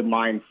of the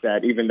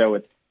mindset, even though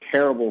it's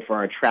terrible for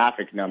our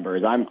traffic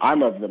numbers,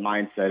 I'm of the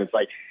mindset. It's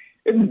like,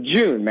 it's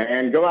June,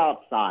 man. Go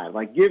outside.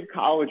 Like, give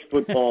college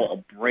football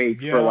a break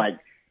for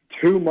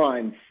 2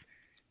 months,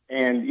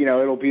 and,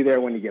 it'll be there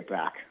when you get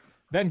back.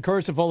 Ben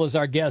Kercheval is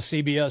our guest,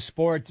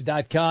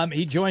 CBSSports.com.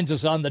 He joins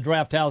us on the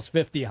Draft House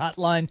 50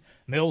 hotline,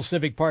 Mill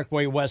Civic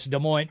Parkway, West Des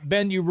Moines.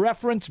 Ben, you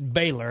referenced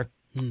Baylor.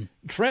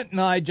 Trent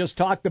and I just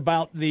talked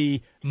about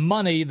the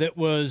money that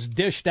was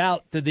dished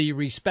out to the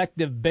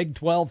respective Big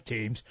 12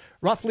 teams.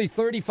 Roughly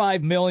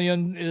 $35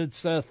 million.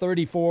 It's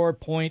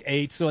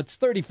 34.8, so it's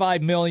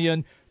 $35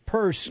 million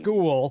per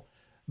school.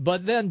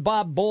 But then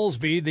Bob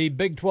Bowlesby, the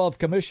Big 12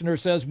 commissioner,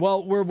 says,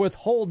 well, we're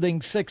withholding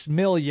 $6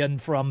 million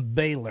from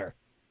Baylor.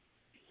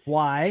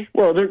 Why?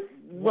 Because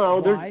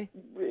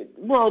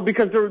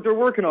they're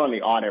working on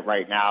the audit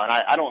right now, and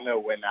I don't know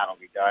when that'll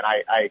be done.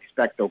 I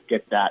expect they'll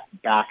get that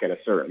back at a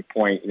certain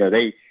point. I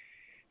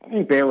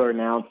think Baylor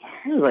announced,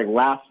 it was like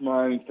last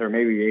month or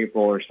maybe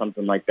April or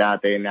something like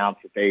that, they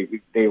announced that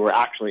they were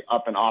actually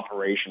up and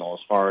operational as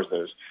far as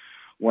those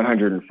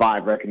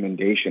 105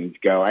 recommendations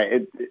go.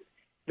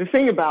 The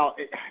thing about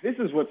this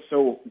is what's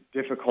so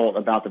difficult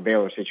about the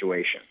Baylor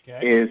situation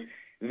is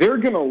they're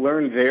going to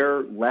learn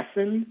their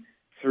lesson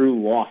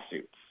through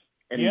lawsuits.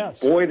 And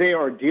boy, they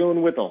are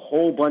dealing with a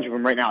whole bunch of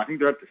them right now. I think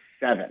they're up to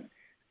 7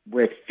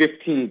 with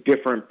 15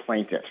 different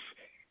plaintiffs.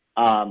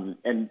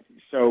 And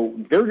so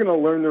they're going to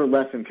learn their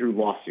lesson through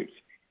lawsuits.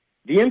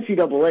 The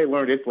NCAA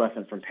learned its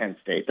lesson from Penn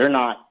State. They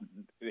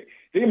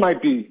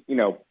might be,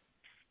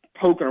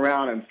 poking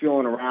around and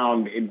feeling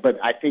around, but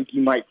I think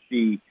you might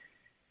see,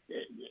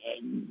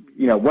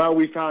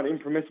 we found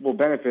impermissible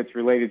benefits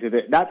related to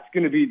that. That's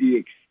going to be the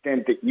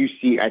extent that you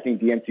see, I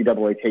think, the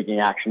NCAA taking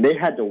action. They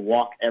had to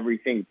walk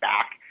everything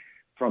back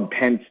from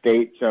Penn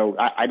State, so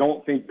I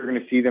don't think you're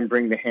going to see them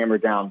bring the hammer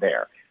down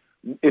there.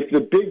 If the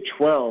Big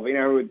 12,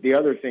 the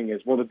other thing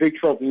is, the Big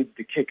 12 needs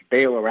to kick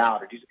Baylor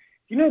out. Do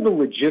you know the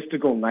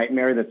logistical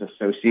nightmare that's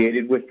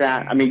associated with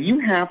that? I mean, you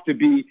have to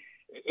be,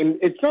 and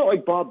it's not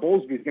like Bob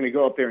Bowlesby is going to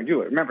go up there and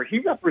do it. Remember, he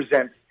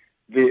represents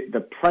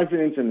the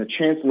presidents and the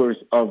chancellors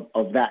of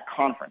that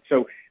conference.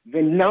 So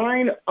the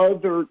 9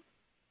 other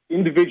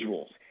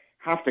individuals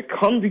have to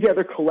come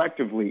together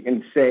collectively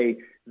and say,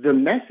 the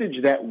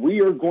message that we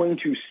are going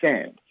to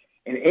send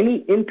and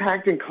any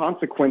impact and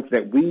consequence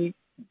that we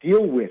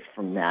deal with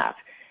from that,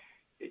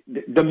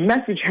 the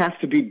message has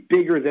to be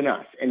bigger than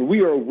us, and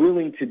we are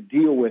willing to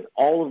deal with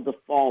all of the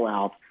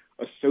fallout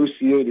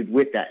associated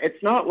with that.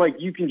 It's not like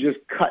you can just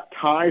cut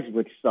ties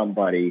with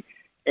somebody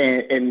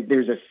and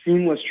there's a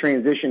seamless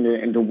transition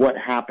into what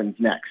happens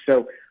next.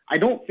 So I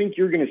don't think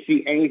you're going to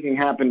see anything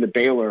happen to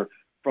Baylor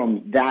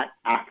from that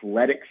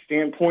athletic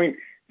standpoint.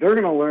 They're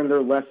going to learn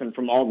their lesson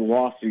from all the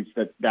lawsuits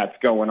that's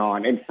going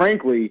on. And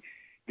frankly,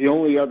 the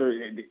only other,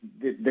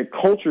 the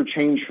culture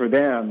change for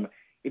them,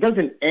 it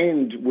doesn't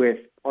end with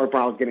Art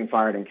Briles getting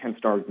fired and Ken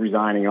Stark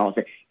resigning and all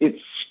that. It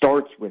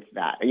starts with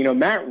that.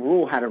 Matt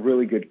Rule had a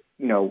really good,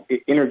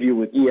 interview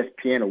with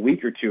ESPN a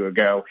week or two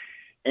ago.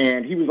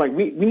 And he was like,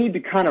 we need to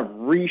kind of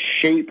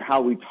reshape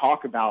how we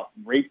talk about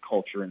rape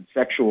culture and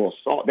sexual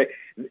assault.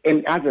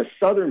 And as a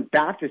Southern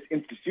Baptist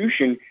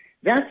institution,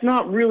 that's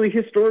not really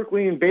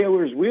historically in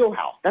Baylor's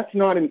wheelhouse. That's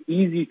not an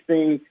easy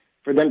thing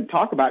for them to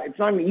talk about. It's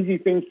not an easy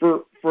thing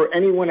for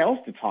anyone else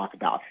to talk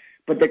about.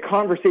 But the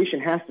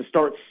conversation has to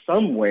start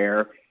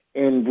somewhere,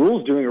 and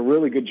Rule's doing a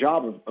really good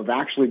job of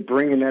actually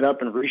bringing that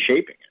up and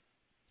reshaping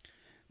it.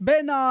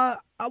 Ben, I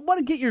want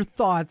to get your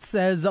thoughts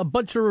as a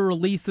bunch of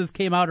releases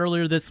came out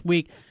earlier this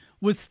week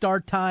with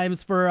start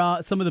times for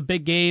some of the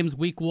big games.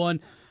 Week 1,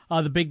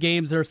 the big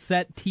games are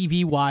set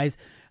TV-wise.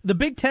 The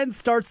Big Ten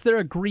starts their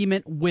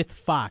agreement with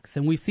Fox,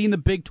 and we've seen the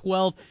Big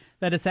 12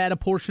 that has had a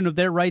portion of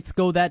their rights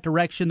go that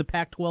direction, the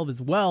Pac-12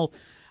 as well.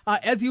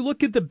 As you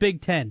look at the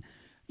Big Ten,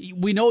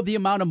 we know the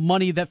amount of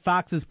money that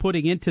Fox is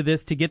putting into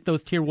this to get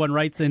those Tier 1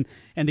 rights and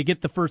to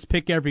get the first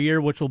pick every year,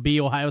 which will be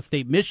Ohio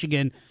State,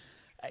 Michigan.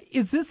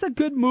 Is this a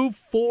good move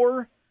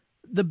for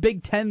the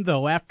Big Ten,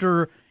 though,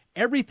 after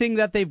everything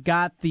that they've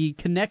got, the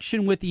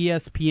connection with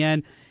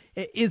ESPN?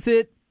 Is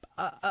it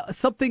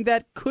something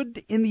that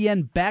could, in the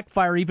end,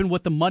 backfire even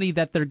with the money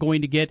that they're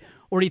going to get,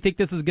 or do you think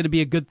this is going to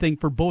be a good thing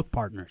for both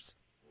partners?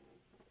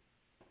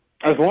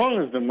 As long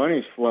as the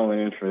money's flowing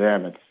in for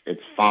them,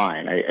 it's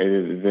fine.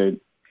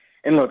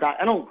 And look,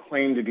 I don't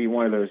claim to be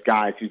one of those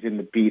guys who's in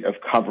the beat of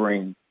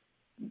covering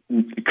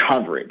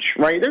coverage,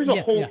 right? There's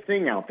a whole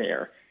thing out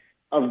there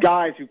of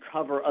guys who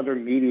cover other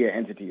media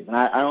entities, and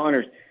I don't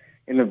understand.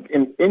 In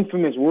the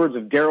infamous words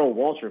of Darrell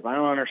Waltrip, I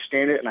don't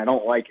understand it and I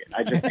don't like it.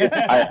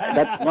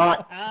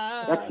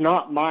 That's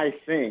not my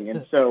thing,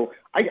 and so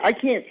I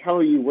can't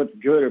tell you what's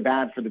good or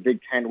bad for the Big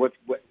Ten.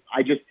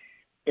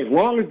 As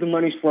long as the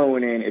money's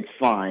flowing in, it's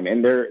fine.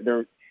 And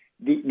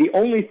the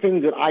only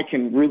thing that I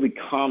can really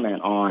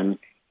comment on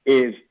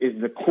is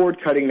the cord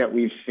cutting that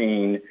we've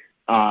seen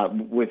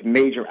with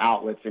major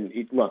outlets. And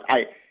look,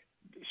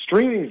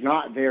 streaming's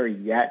not there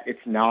yet. It's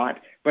not.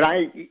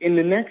 But in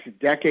the next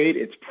decade,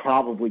 it's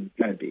probably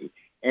going to be.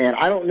 And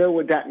I don't know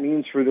what that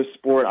means for the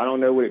sport. I don't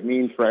know what it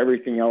means for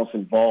everything else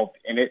involved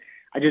in it.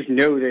 I just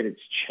know that it's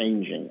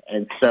changing.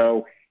 And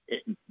so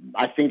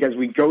I think as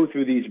we go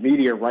through these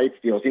media rights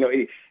deals,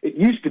 it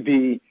used to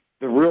be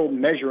the real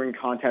measuring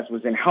contest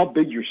was in how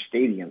big your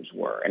stadiums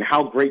were and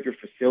how great your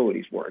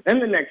facilities were. Then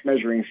the next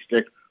measuring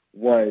stick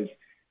was,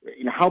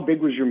 how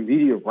big was your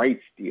media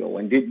rights deal?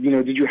 And did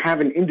you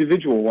have an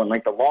individual one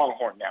like the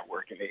Longhorn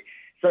Network?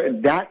 So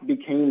that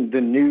became the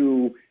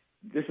new,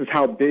 this is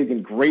how big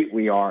and great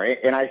we are.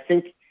 And I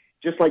think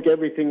just like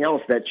everything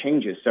else, that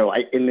changes. So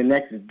in the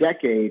next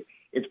decade,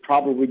 it's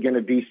probably going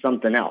to be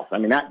something else. I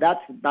mean,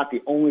 that's about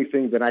the only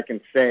thing that I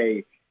can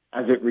say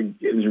as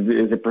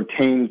it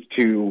pertains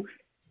to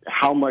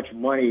how much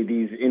money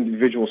these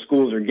individual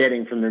schools are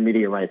getting from their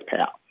media rights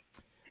payout.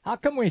 How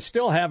come we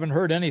still haven't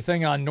heard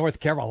anything on North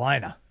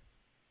Carolina?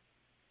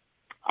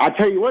 I'll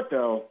tell you what,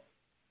 though.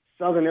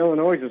 Southern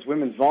Illinois'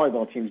 women's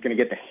volleyball team is going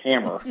to get the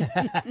hammer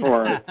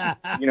for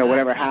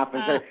whatever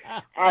happens.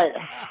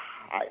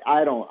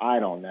 I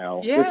don't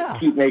know. Yeah.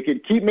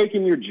 Just keep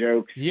making your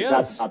jokes. Yes.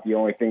 That's not the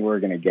only thing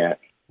we're going to get.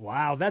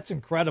 Wow, that's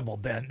incredible,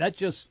 Ben. That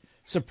just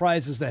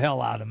surprises the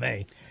hell out of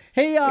me.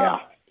 Hey,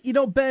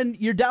 Ben,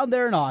 you're down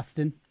there in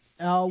Austin.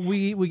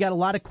 We got a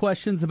lot of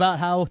questions about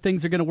how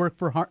things are going to work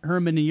for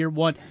Herman in year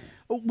one.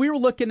 We were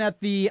looking at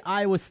the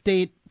Iowa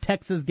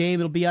State-Texas game.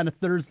 It'll be on a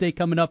Thursday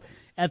coming up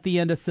at the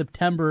end of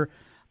September.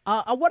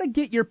 I want to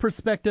get your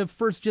perspective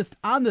first just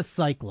on the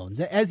Cyclones.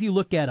 As you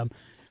look at them,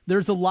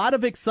 there's a lot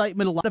of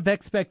excitement, a lot of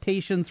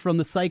expectations from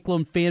the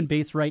Cyclone fan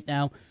base right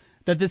now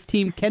that this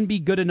team can be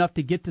good enough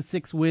to get to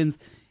 6 wins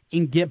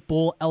and get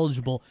bowl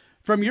eligible.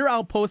 From your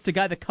outpost, a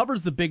guy that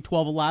covers the Big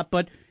 12 a lot,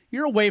 but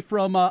you're away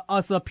from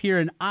us up here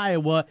in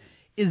Iowa.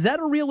 Is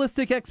that a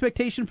realistic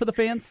expectation for the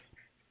fans?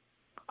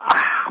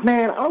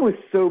 Man, I was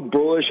so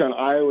bullish on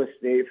Iowa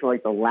State for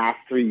like the last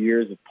 3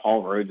 years of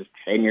Paul Rhodes'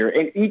 tenure,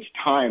 and each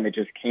time it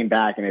just came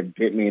back and it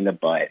bit me in the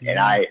butt. And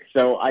I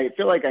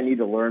feel like I need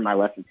to learn my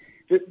lesson.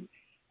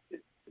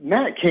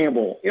 Matt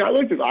Campbell, I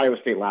looked at Iowa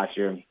State last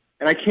year,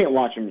 and I can't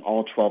watch him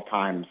all 12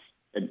 times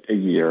a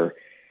year.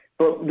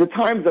 But the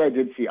times that I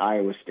did see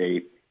Iowa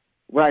State,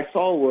 what I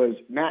saw was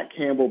Matt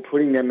Campbell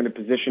putting them in a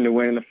position to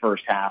win in the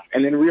first half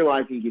and then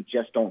realizing you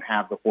just don't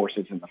have the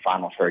horses in the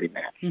final 30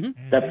 minutes.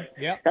 Mm-hmm.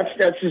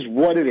 That's just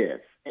what it is.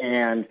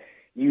 And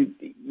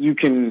you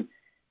can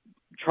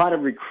try to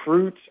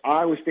recruit.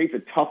 Iowa State's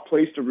a tough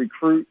place to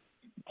recruit.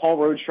 Paul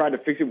Rhodes tried to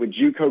fix it with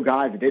JUCO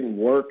guys. It didn't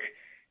work.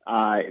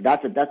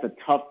 That's a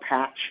tough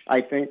patch,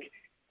 I think,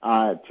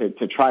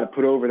 to try to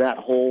put over that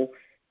hole.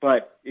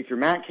 But if you're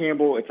Matt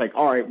Campbell, it's like,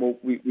 all right, well,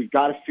 we've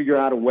got to figure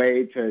out a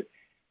way to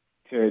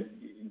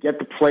get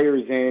the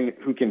players in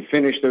who can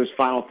finish those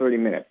final 30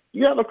 minutes.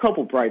 You have a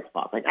couple bright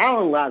spots. Like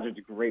Alan Lazard's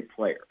a great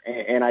player,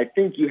 and I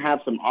think you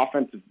have some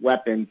offensive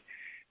weapons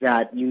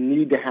that you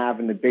need to have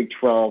in the Big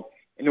 12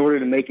 in order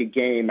to make a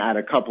game at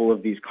a couple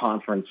of these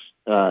conference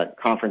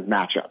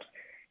matchups.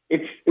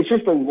 It's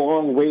just a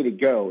long way to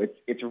go.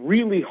 It's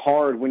really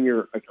hard when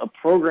you're a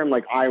program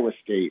like Iowa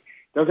State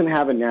doesn't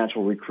have a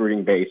natural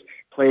recruiting base,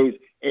 plays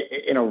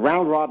in a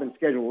round-robin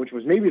schedule, which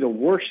was maybe the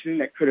worst thing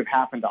that could have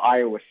happened to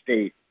Iowa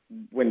State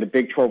when the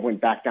Big 12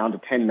 went back down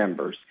to 10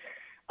 members.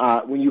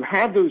 When you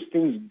have those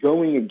things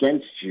going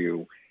against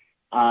you,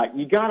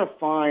 you got to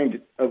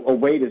find a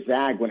way to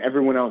zag when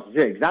everyone else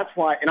zigs. That's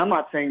why, and I'm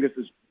not saying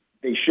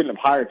they shouldn't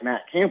have hired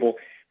Matt Campbell,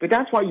 but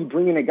that's why you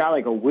bring in a guy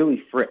like a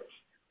Willie Fritz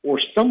or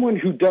someone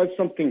who does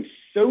something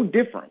so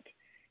different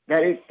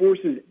that it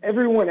forces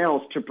everyone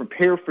else to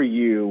prepare for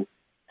you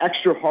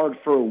extra hard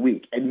for a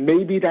week. And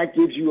maybe that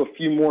gives you a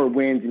few more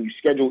wins and you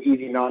schedule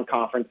easy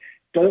non-conference.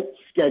 Don't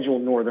schedule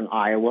Northern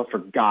Iowa, for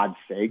God's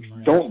sakes.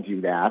 Right. Don't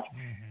do that.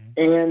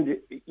 And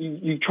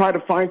you try to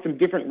find some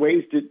different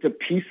ways to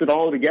piece it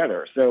all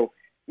together. So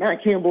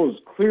Matt Campbell is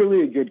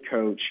clearly a good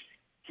coach.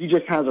 He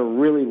just has a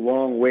really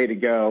long way to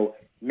go.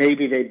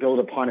 Maybe they build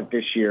upon it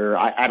this year.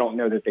 I don't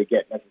know that they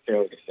get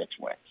necessarily to 6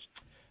 wins.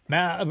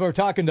 Matt, we're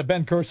talking to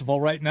Ben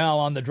Kercheval right now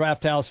on the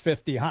Draft House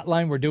 50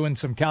 hotline. We're doing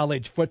some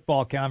college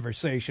football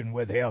conversation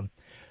with him.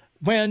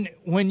 When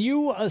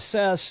you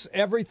assess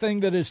everything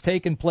that has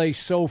taken place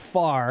so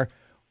far,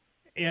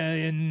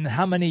 in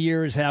how many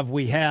years have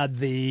we had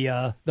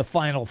the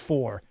Final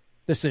Four?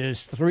 This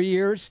is 3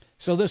 years,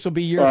 so this will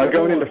be year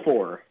going into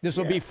 4. This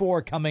will be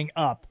 4 coming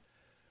up.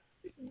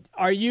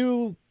 Are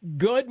you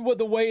good with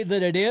the way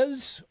that it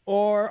is,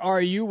 or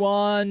are you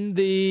on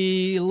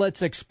the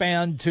let's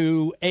expand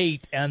to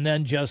 8 and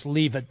then just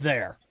leave it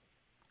there?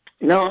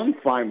 No, I'm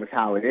fine with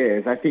how it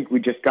is. I think we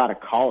just got to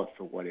call it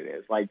for what it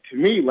is. Like, to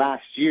me,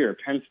 last year,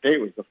 Penn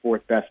State was the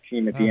 4th best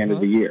team at the end of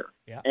the year.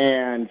 Yeah.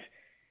 And,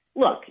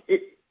 look,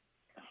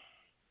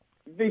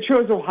 they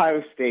chose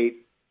Ohio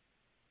State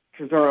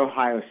because they're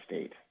Ohio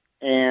State.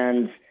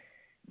 And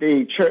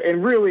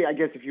and really, I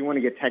guess if you want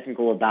to get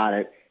technical about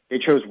it, they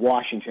chose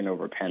Washington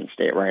over Penn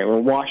State, right?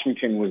 Well,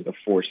 Washington was the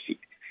 4th seed.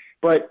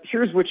 But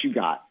here's what you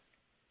got.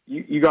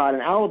 You got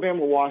an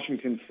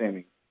Alabama-Washington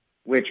semi,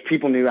 which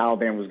people knew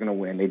Alabama was going to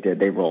win. They did.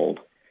 They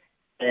rolled.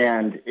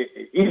 And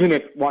even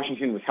if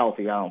Washington was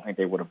healthy, I don't think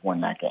they would have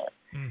won that game.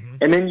 Mm-hmm.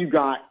 And then you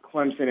got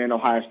Clemson and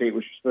Ohio State,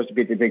 which was supposed to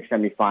be the big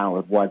semifinal.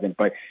 It wasn't.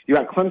 But you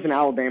got Clemson,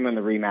 Alabama in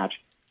the rematch.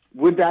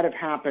 Would that have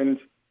happened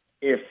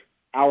if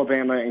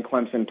Alabama and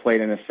Clemson played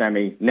in a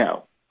semi?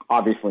 No,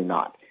 obviously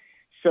not.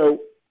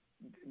 So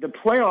the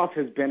playoff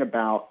has been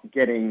about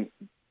getting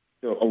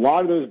a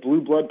lot of those blue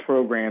blood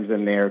programs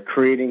in there,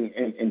 creating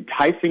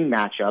enticing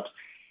matchups.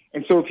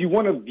 And so if you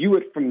want to view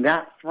it from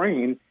that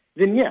frame,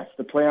 then yes,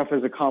 the playoff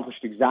has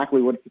accomplished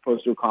exactly what it's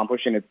supposed to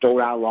accomplish, and it's doled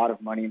out a lot of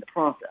money in the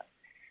process.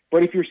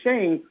 But if you're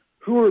saying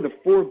who are the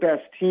 4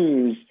 best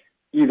teams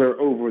either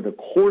over the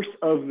course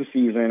of the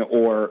season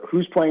or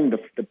who's playing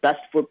the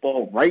best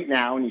football right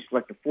now, and you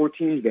select the 4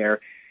 teams there,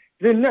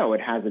 then no,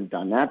 it hasn't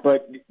done that.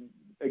 But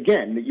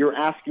again, you're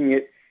asking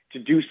it to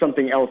do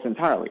something else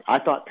entirely. I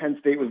thought Penn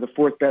State was the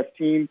 4th best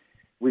team.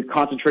 We've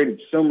concentrated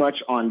so much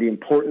on the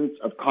importance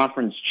of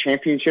conference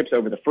championships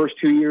over the first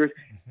 2 years.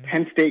 Mm-hmm.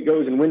 Penn State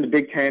goes and wins the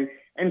Big Ten,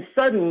 and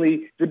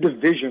suddenly the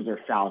divisions are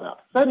fouled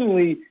up.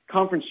 Suddenly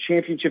conference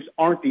championships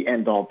aren't the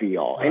end-all,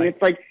 be-all. Right. And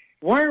it's like,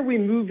 why are we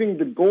moving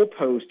the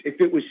goalpost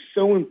if it was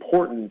so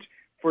important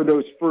for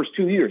those first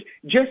 2 years?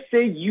 Just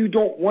say you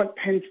don't want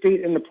Penn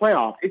State in the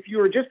playoff. If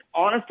you are just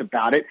honest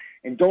about it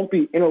and don't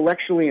be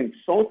intellectually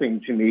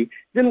insulting to me,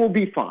 then we'll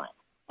be fine.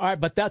 All right,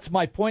 but that's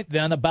my point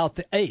then about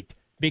the 8.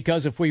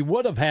 Because if we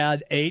would have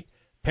had 8,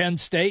 Penn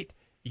State,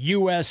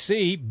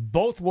 USC,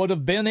 both would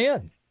have been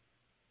in.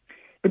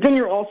 But then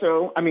you're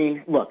also, I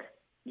mean, look,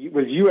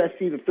 was USC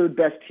the 3rd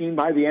best team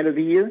by the end of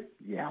the year?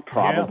 Yeah,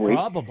 probably.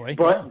 Yeah, probably.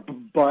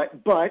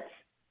 But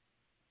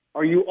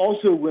are you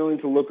also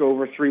willing to look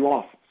over 3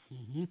 losses?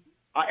 Mm-hmm.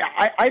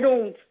 I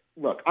don't,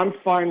 look, I'm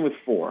fine with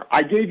 4.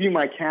 I gave you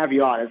my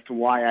caveat as to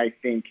why I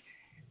think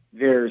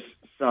there's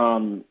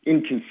some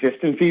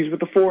inconsistencies with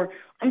the 4.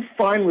 I'm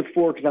fine with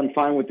 4 because I'm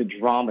fine with the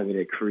drama that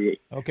it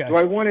creates. Okay. Do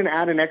I want to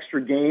add an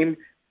extra game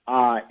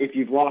if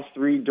you've lost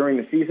 3 during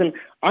the season?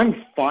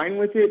 I'm fine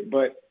with it,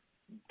 but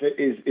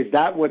is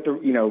that what does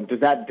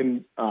that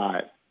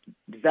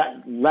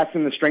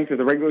lessen the strength of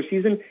the regular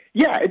season?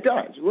 Yeah, it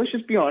does. Let's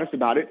just be honest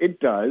about it. It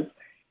does.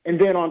 And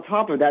then on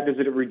top of that, does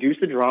it reduce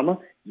the drama?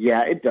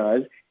 Yeah, it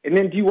does. And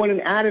then do you want to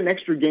add an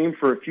extra game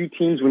for a few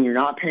teams when you're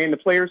not paying the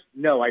players?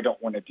 No, I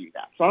don't want to do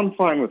that. So I'm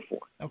fine with 4.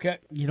 Okay.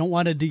 You don't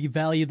want to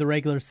devalue the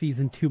regular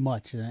season too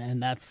much,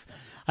 and that's,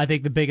 I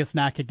think, the biggest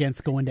knock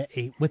against going to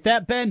 8. With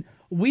that, Ben,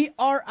 we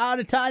are out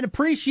of time.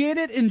 Appreciate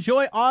it.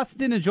 Enjoy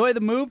Austin. Enjoy the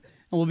move,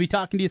 and we'll be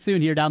talking to you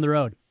soon here down the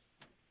road.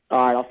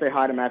 All right, I'll say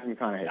hi to Matthew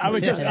McConaughey. I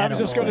was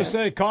just going to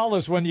say, call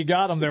us when you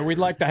got him there. We'd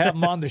like to have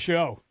him on the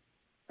show.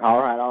 All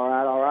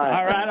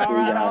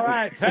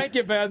right. Thank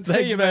you, Ben.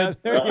 See you, man.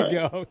 There you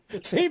go.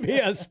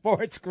 CBS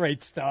Sports,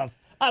 great stuff.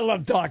 I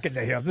love talking to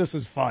him. This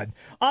is fun.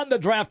 On the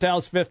Draft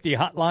House 50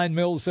 hotline,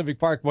 Mills Civic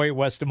Parkway,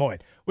 West Des Moines.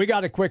 We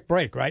got a quick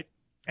break, right?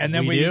 And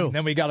then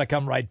we got to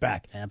come right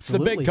back.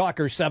 Absolutely. It's the Big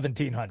Talker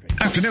 1700.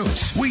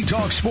 Afternoons, we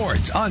talk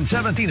sports on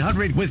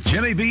 1700 with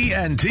Jimmy B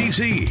and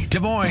TC, Des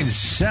Moines'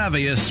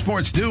 savviest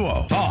sports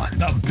duo on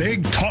the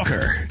Big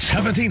Talker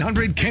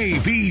 1700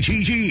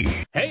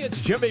 KBGG. Hey,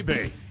 it's Jimmy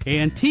B.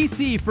 And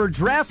TC for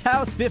Draft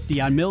House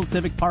 50 on Mills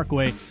Civic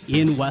Parkway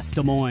in West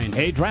Des Moines.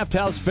 Hey, Draft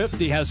House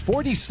 50 has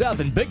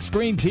 47 big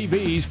screen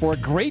TVs for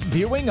great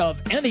viewing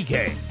of any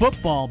game.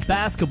 Football,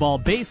 basketball,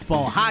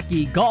 baseball,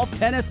 hockey, golf,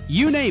 tennis,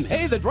 you name it.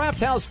 Hey, the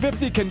Draft House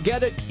 50 can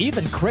get it,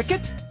 even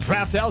cricket.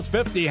 Draft House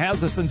 50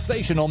 has a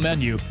sensational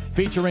menu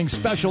featuring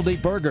specialty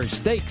burgers,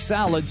 steaks,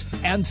 salads,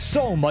 and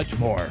so much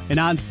more. And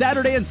on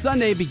Saturday and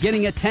Sunday,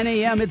 beginning at 10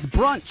 a.m., it's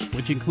brunch,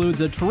 which includes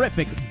a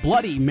terrific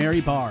Bloody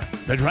Mary bar.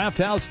 The Draft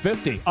House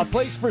 50, a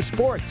place for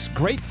sports,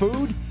 great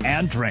food,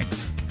 and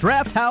drinks.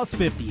 Draft House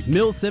 50,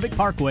 Mill Civic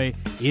Parkway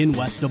in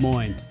West Des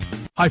Moines.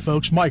 Hi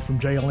folks, Mike from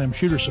JLM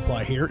Shooter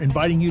Supply here,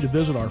 inviting you to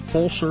visit our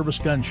full-service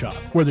gun shop.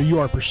 Whether you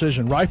are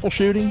precision rifle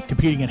shooting,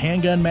 competing in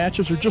handgun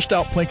matches, or just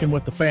out plinking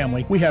with the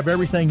family, we have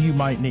everything you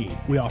might need.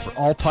 We offer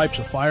all types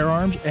of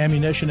firearms,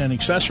 ammunition, and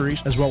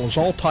accessories, as well as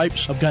all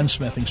types of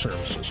gunsmithing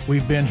services.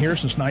 We've been here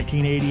since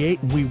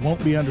 1988, and we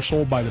won't be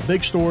undersold by the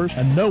big stores,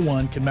 and no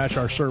one can match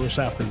our service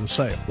after the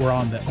sale. We're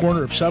on the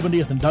corner of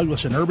 70th and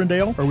Douglas in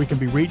Urbandale, or we can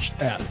be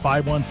reached at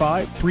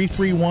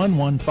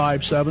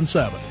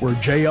 515-331-1577. We're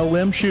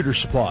JLM Shooter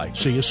Supply.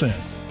 See you soon.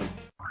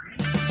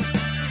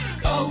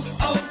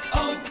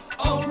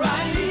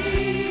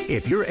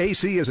 If your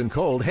AC isn't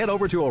cold, head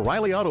over to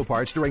O'Reilly Auto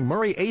Parts during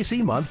Murray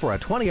AC Month for a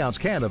 20-ounce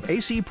can of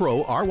AC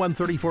Pro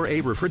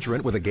R134A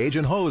refrigerant with a gauge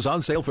and hose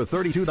on sale for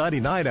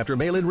 $32.99 after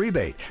mail-in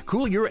rebate.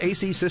 Cool your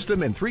AC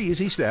system in 3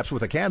 easy steps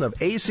with a can of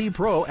AC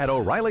Pro at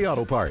O'Reilly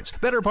Auto Parts.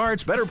 Better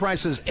parts, better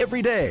prices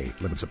every day.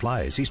 Limit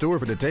supply. See store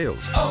for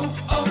details.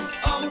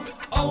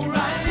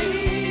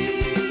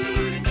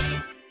 O'Reilly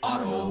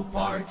Auto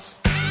Parts.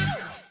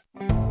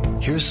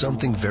 Here's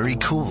something very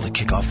cool to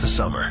kick off the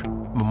summer.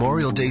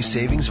 Memorial Day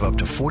savings of up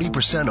to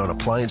 40% on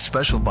appliance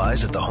special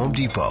buys at the Home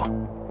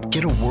Depot.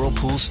 Get a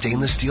Whirlpool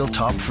stainless steel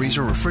top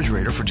freezer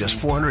refrigerator for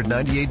just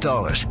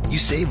 $498. You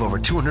save over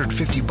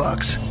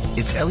 $250.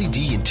 Its LED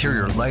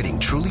interior lighting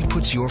truly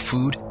puts your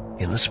food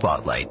in the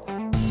spotlight.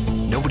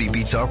 Nobody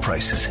beats our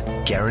prices,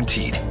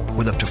 guaranteed,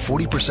 with up to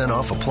 40%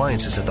 off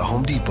appliances at the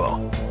Home Depot.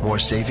 More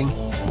saving,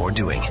 more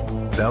doing.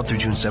 Valid through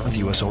June 7th,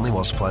 U.S. only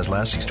while supplies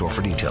last. See store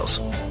for details.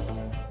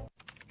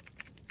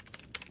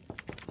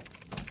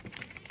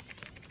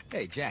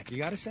 Hey, Jack, you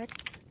got a sec?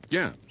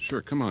 Yeah,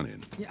 sure, come on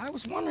in. Yeah, I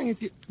was wondering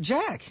if you...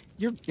 Jack,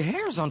 your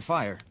hair's on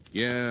fire.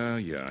 Yeah,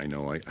 I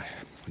know. I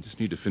just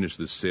need to finish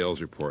this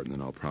sales report, and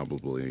then I'll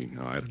probably,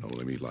 I don't know,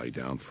 let me lie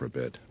down for a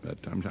bit. But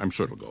I'm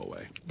sure it'll go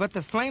away. But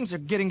the flames are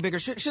getting bigger.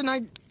 Shouldn't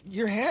I...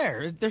 Your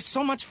hair, there's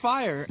so much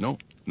fire. No,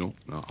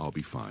 I'll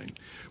be fine.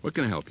 What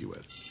can I help you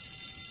with?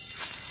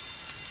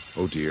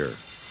 Oh, dear.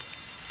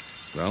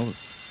 Well,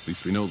 at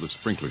least we know the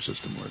sprinkler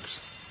system works.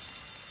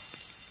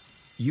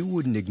 You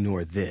wouldn't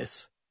ignore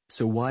this.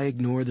 So why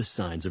ignore the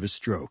signs of a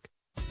stroke?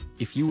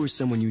 If you or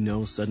someone you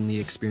know suddenly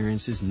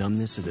experiences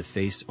numbness of the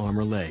face, arm,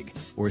 or leg,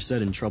 or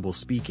sudden trouble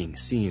speaking,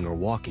 seeing, or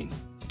walking,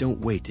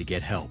 don't wait to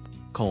get help.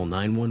 Call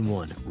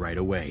 911 right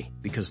away,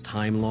 because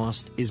time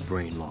lost is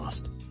brain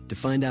lost. To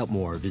find out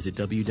more, visit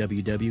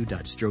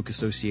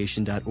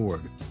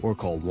www.strokeassociation.org or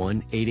call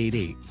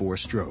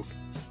 1-888-4STROKE.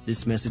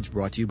 This message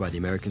brought to you by the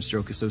American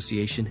Stroke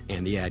Association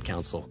and the Ad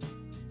Council.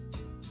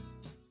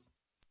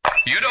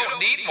 You don't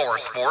need more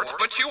sports,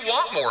 but you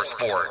want more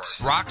sports.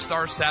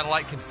 Rockstar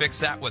Satellite can fix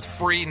that with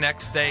free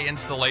next-day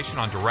installation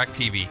on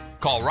DirecTV.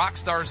 Call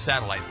Rockstar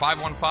Satellite,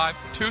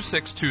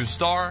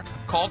 515-262-STAR.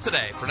 Call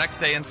today for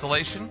next-day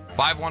installation,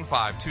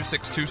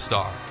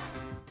 515-262-STAR.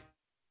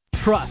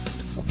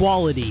 Trust,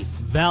 quality,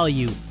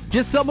 value.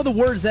 Just some of the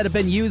words that have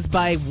been used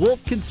by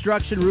Wolf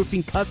Construction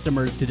Roofing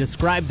customers to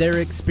describe their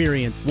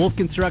experience. Wolf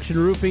Construction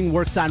Roofing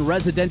works on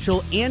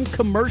residential and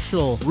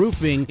commercial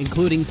roofing,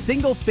 including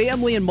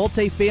single-family and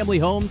multi-family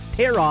homes,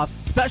 tear-offs,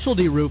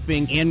 specialty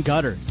roofing, and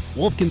gutters.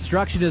 Wolf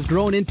Construction has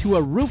grown into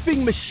a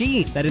roofing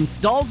machine that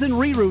installs and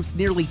re-roofs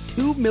nearly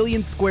 2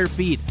 million square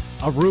feet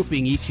of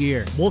roofing each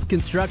year. Wolf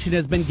Construction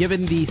has been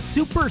given the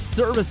Super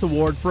Service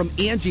Award from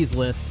Angie's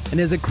List and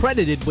is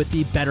accredited with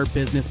the Better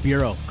Business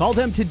Bureau. Call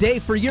them today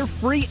for your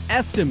free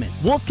estimate.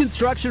 Wolf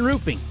Construction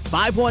Roofing,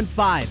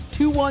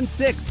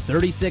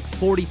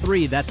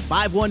 515-216-3643. That's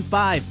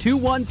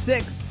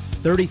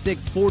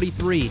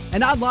 515-216-3643.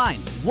 And online,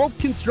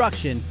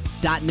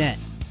 wolfconstruction.net.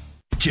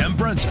 Jim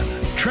Brunson,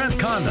 Trent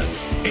Condon.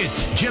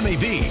 It's Jimmy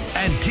B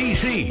and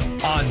TC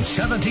on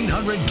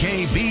 1700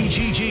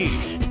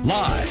 KBGG.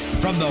 Live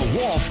from the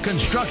Wolf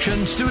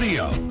Construction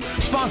Studio.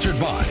 Sponsored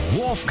by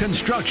Wolf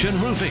Construction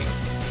Roofing.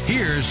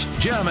 Here's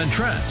Jim and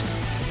Trent.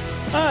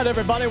 All right,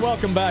 everybody,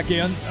 welcome back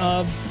in.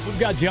 We've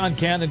got John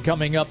Cannon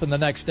coming up in the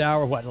next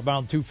hour,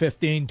 around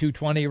 2:15,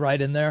 2:20, right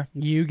in there?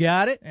 You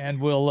got it. And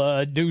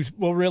we'll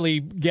really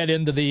get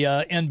into the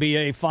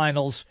NBA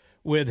Finals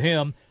with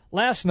him.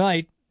 Last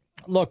night,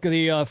 look,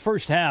 the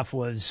first half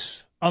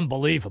was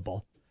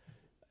unbelievable.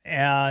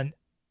 And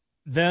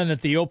then at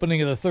the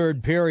opening of the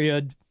third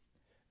period,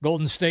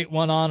 Golden State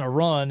went on a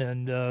run,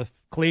 and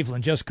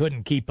Cleveland just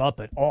couldn't keep up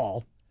at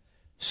all.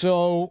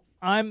 So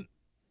I've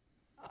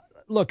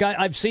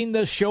seen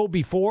this show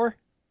before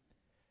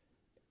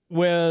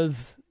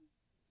with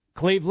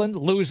Cleveland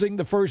losing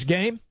the first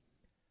game,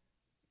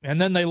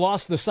 and then they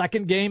lost the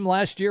second game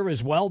last year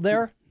as well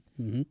there,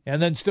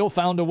 and then still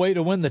found a way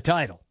to win the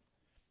title.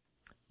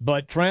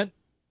 But Trent,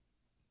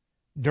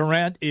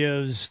 Durant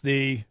is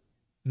the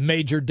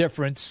major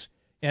difference,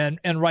 and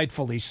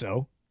rightfully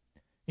so.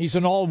 He's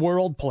an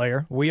all-world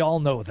player. We all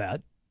know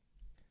that.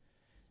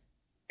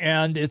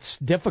 And it's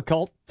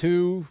difficult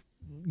to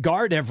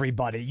guard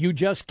everybody. You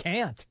just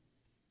can't.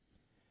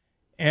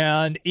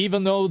 And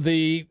even though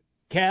the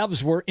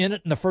Cavs were in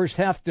it in the first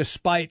half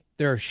despite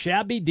their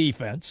shabby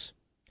defense,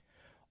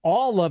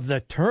 all of the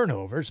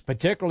turnovers,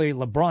 particularly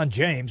LeBron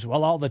James,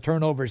 all the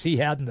turnovers he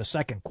had in the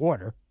second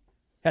quarter,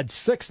 had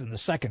 6 in the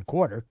second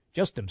quarter,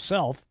 just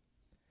himself,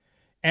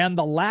 and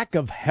the lack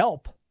of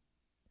help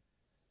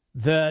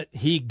that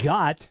he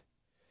got,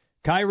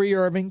 Kyrie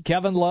Irving,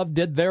 Kevin Love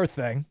did their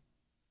thing.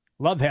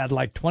 Love had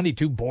like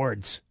 22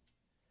 boards.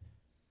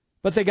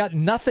 But they got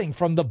nothing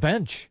from the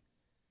bench.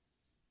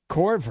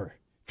 Korver,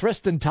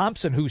 Tristan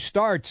Thompson, who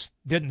starts,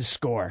 didn't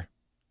score.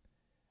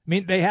 I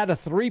mean, they had a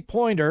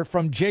 3-pointer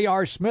from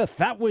J.R. Smith.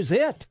 That was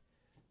it.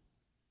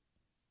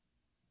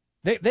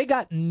 They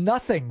got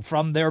nothing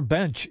from their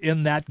bench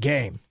in that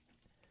game.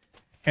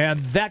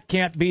 And that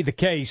can't be the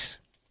case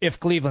if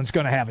Cleveland's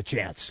going to have a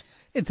chance.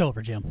 It's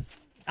over, Jim.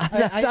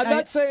 I'm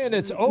not saying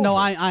it's over. No,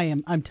 I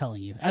am. I'm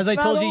telling you. As I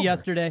told you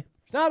yesterday.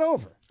 It's not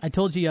over. I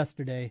told you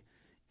yesterday,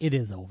 it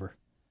is over.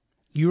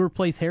 You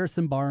replace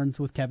Harrison Barnes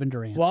with Kevin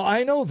Durant. Well,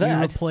 I know that.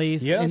 You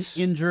replace an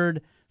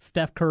injured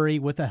Steph Curry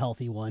with a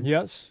healthy one.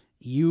 Yes.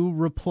 You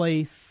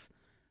replace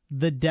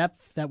the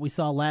depth that we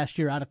saw last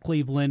year out of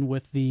Cleveland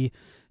with the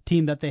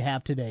team that they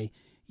have today.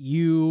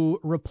 You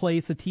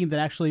replace a team that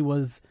actually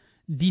was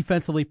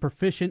defensively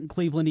proficient in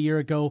Cleveland a year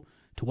ago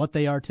to what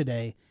they are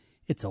today.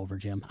 It's over,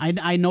 Jim.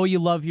 I know you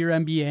love your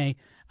NBA.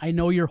 I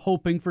know you're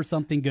hoping for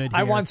something good here.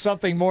 I want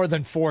something more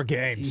than 4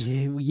 games.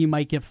 You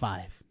might get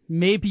 5.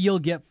 Maybe you'll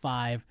get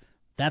 5.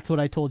 That's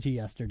what I told you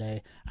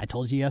yesterday. I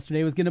told you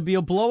yesterday it was going to be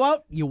a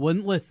blowout. You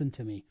wouldn't listen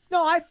to me.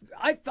 No,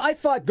 I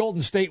thought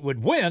Golden State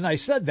would win. I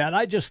said that.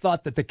 I just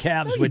thought that the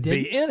Cavs would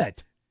be in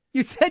it.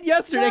 You said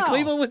yesterday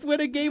Cleveland was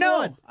winning game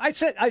 1. I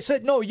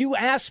said no. You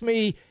asked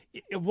me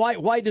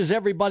why does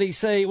everybody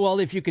say, well,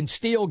 if you can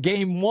steal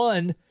game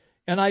 1,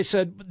 and I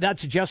said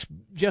that's just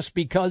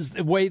because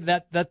the way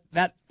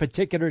that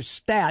particular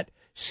stat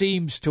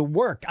seems to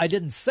work. I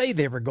didn't say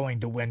they were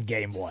going to win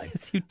game 1.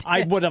 Yes, you did.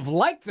 I would have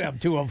liked them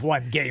to have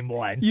won game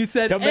 1. You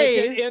said to make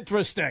it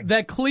interesting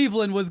that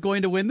Cleveland was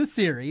going to win the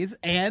series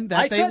and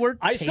that they were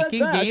taking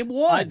game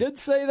 1. I did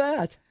say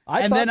that.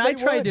 And then I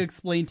tried to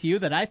explain to you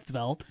that I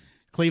felt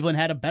Cleveland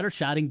had a better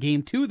shot in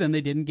game 2 than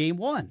they did in game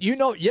 1.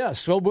 Yes.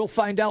 So we'll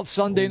find out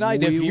Sunday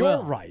night if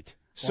you're right.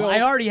 So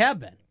I already have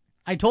been.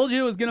 I told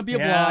you it was going to be a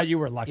blowout. Yeah, you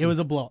were lucky. It was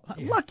a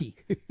blowout. Lucky.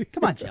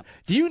 Come on, Jim.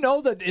 Do you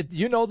know that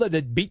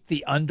it beat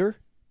the under?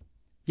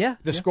 Yeah.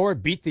 The score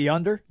beat the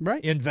under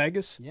in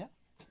Vegas? Yeah.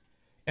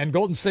 And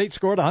Golden State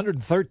scored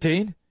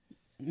 113?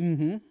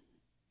 Mm-hmm.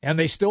 And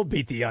they still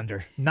beat the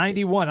under,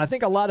 91. I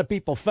think a lot of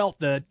people felt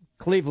that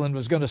Cleveland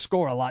was going to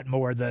score a lot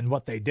more than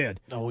what they did.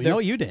 Oh, no,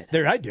 you did.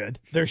 I did.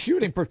 They're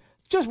shooting.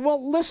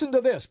 Listen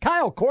to this.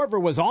 Kyle Korver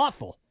was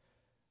awful.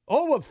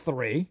 0 of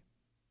 3.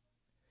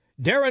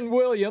 Darren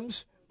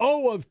Williams,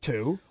 0 of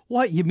 2.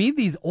 What, you mean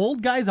these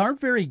old guys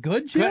aren't very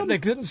good, Jim? They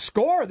didn't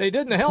score. They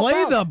didn't help Play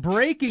out. the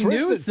breaking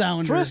news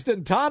sounder.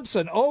 Tristan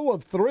Thompson, 0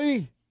 of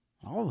 3.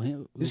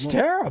 Oh, it's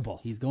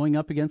terrible. He's going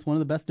up against one of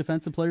the best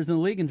defensive players in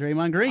the league in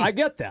Draymond Green. I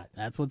get that.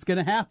 That's what's going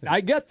to happen. I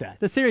get that.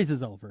 The series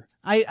is over.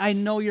 I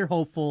know you're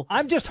hopeful.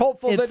 I'm just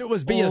hopeful that it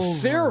was a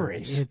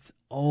series. It's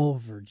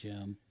over,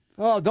 Jim.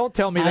 Oh, don't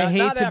tell me that. I hate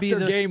not to after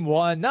be game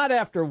 1. Not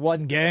after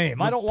one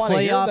game. I don't want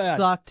to hear that. Playoffs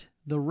sucked.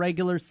 The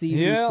regular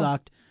season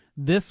sucked.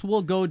 This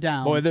will go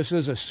down. Boy, this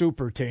is a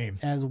super team.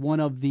 As one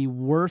of the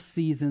worst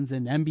seasons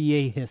in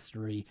NBA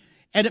history.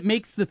 And it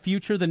makes the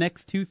future, the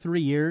next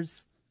 2-3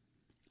 years,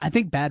 I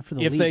think bad for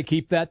the league. If they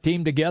keep that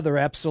team together,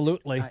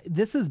 absolutely.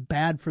 This is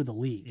bad for the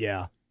league.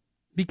 Yeah.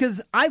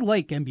 Because I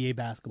like NBA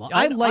basketball.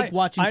 I like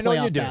watching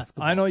playoff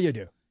basketball. I know you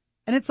do.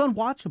 And it's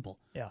unwatchable.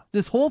 Yeah.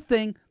 This whole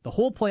thing, the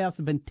whole playoffs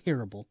have been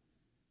terrible.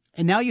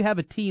 And now you have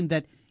a team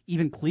that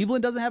even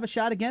Cleveland doesn't have a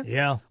shot against.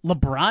 Yeah.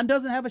 LeBron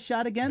doesn't have a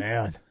shot against.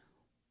 Man.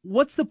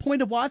 What's the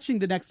point of watching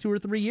the next 2 or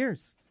 3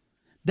 years?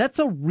 That's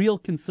a real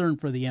concern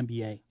for the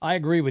NBA. I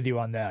agree with you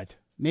on that.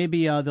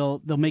 Maybe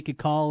they'll make a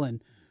call.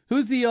 And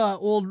who's the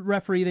old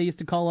referee they used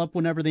to call up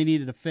whenever they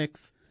needed a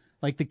fix?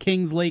 Like the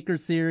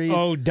Kings-Lakers series.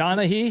 Oh,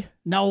 Donaghy?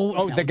 No.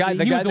 Oh, the guy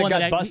that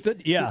got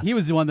busted? Yeah. He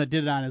was the one that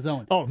did it on his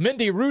own. Oh,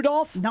 Mindy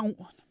Rudolph? No,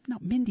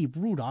 not Mindy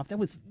Rudolph. That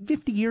was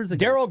 50 years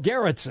ago. Daryl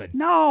Garrettson.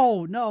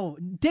 No.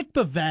 Dick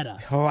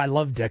Bavetta. Oh, I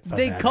love Dick Bavetta.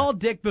 They called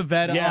Dick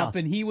Bavetta up,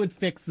 and he would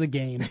fix the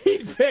game.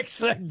 He'd fix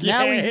the game.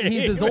 Now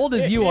he's as old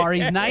as you are.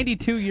 He's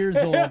 92 years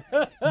old.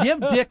 Give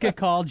Dick a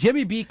call.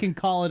 Jimmy B can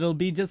call it. It'll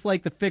be just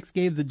like the fixed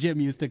games that Jim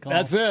used to call.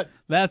 That's it.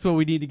 That's what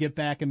we need to get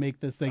back and make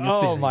this thing a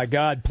series. Oh, my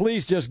God.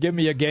 Please just give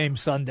me a game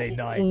Sunday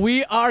night.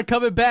 We are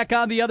coming back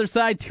on the other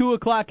side, 2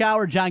 o'clock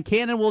hour. John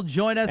Cannon will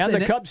join us. And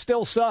the Cubs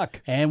still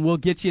suck. And we'll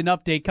get you an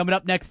update coming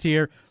up next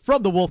here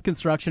from the Wolf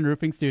Construction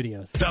Roofing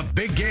Studios. The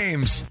big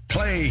games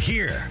play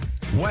here.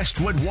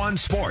 Westwood One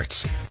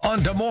Sports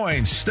on Des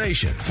Moines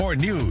Station for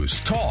news,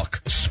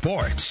 talk,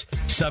 sports.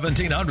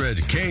 1700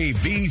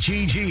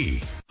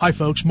 KBGG. Hi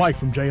folks, Mike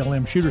from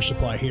JLM Shooter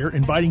Supply here,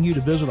 inviting you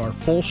to visit our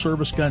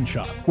full-service gun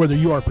shop. Whether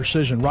you are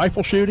precision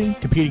rifle shooting,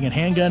 competing in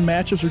handgun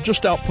matches, or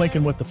just out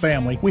plinking with the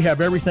family, we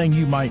have everything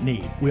you might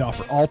need. We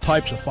offer all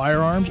types of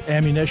firearms,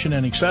 ammunition,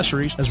 and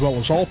accessories, as well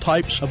as all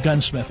types of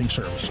gunsmithing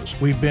services.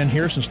 We've been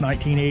here since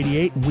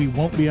 1988, and we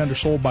won't be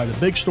undersold by the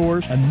big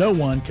stores, and no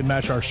one can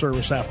match our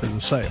service after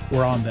the sale.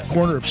 We're on the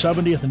corner of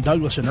 70th and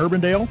Douglas in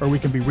Urbandale, or we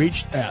can be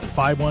reached at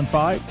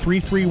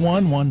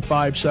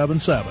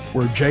 515-331-1577.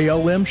 We're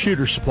JLM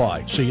Shooter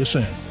Supply. See you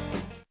soon.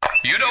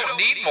 You don't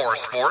need more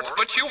sports,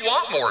 but you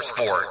want more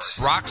sports.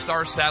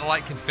 Rockstar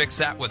Satellite can fix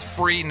that with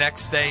free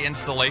next-day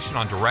installation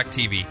on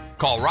DirecTV.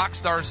 Call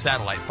Rockstar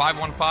Satellite,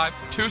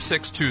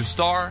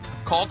 515-262-STAR.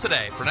 Call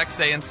today for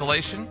next-day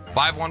installation,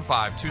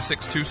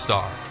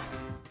 515-262-STAR.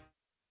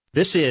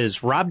 This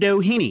is Rob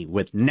Doheny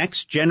with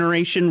Next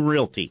Generation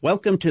Realty.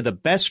 Welcome to the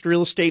best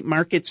real estate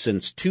market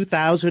since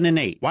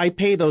 2008. Why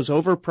pay those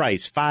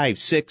overpriced 5,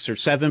 6, or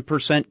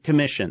 7%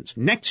 commissions?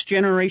 Next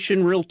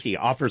Generation Realty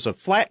offers a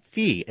flat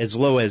fee as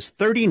low as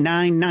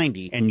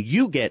 $39.90, and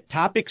you get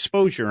top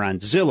exposure on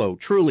Zillow,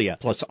 Trulia,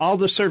 plus all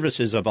the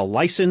services of a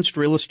licensed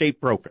real estate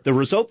broker. The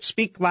results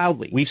speak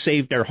loudly. We've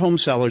saved our home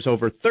sellers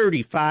over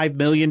 $35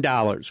 million.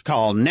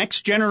 Call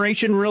Next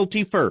Generation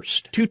Realty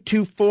first.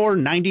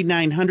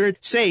 224-9900.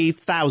 Save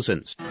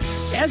thousands.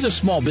 As a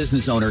small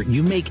business owner,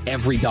 you make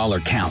every dollar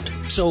count.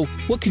 So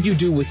what could you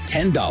do with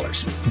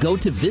 $10? Go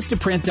to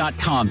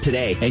Vistaprint.com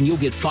today and you'll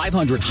get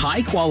 500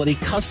 high-quality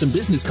custom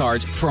business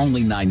cards for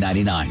only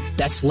 $9.99.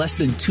 That's less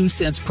than 2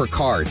 cents per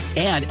card.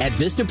 And at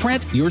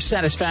Vistaprint, your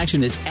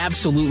satisfaction is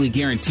absolutely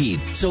guaranteed.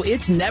 So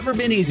it's never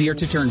been easier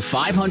to turn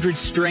 500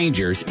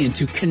 strangers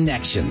into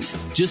connections.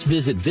 Just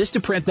visit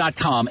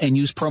Vistaprint.com and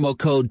use promo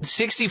code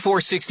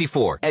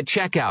 6464 at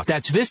checkout.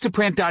 That's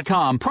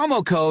Vistaprint.com,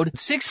 promo code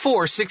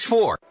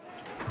 6464.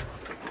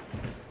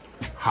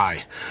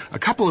 Hi. A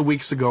couple of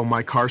weeks ago,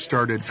 my car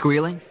started...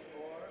 Squealing?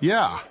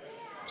 Yeah.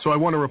 So I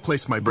want to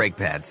replace my... brake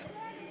pads.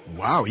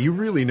 Wow, you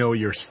really know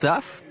your...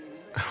 Stuff?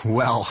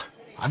 Well,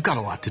 I've got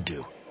a lot to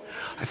do.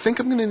 I think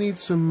I'm going to need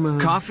some...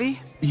 Coffee?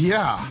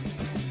 Yeah.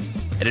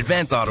 At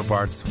Advance Auto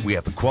Parts, we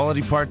have the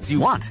quality parts you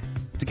want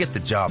to get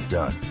the job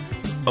done.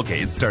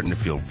 Okay, it's starting to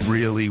feel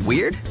really...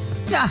 Weird?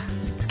 Yeah,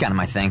 it's kind of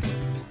my thing.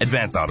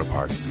 Advance Auto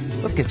Parts.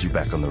 Let's get you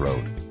back on the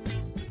road.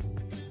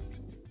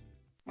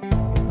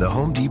 The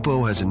Home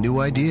Depot has a new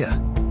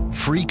idea.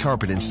 Free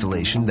carpet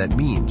installation that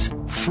means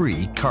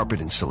free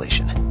carpet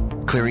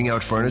installation. Clearing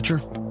out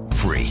furniture?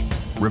 Free.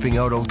 Ripping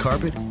out old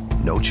carpet?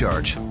 No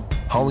charge.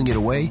 Hauling it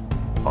away?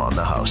 On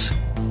the house.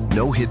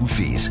 No hidden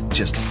fees,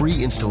 just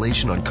free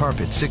installation on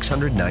carpet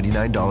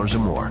 $699 or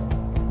more.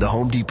 The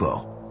Home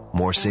Depot.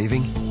 More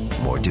saving,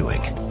 more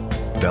doing.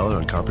 Valid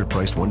on carpet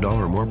priced $1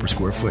 or more per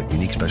square foot.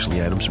 Unique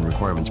specialty items and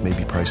requirements may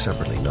be priced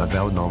separately. Not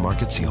valid in all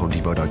markets. See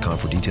HomeDepot.com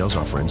for details.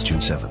 Offer ends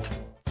June 7th.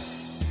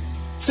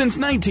 Since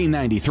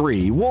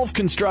 1993, Wolf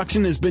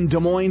Construction has been Des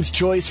Moines'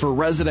 choice for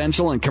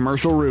residential and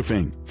commercial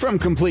roofing. From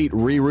complete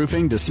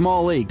re-roofing to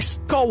small leaks,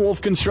 call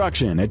Wolf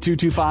Construction at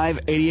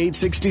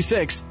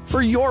 225-8866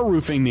 for your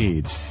roofing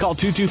needs. Call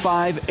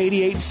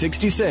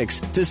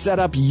 225-8866 to set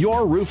up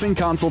your roofing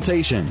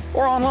consultation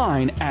or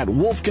online at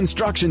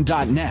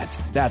wolfconstruction.net.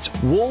 That's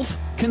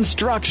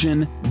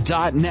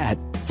wolfconstruction.net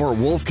for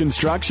Wolf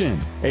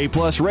Construction. A+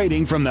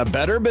 rating from the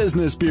Better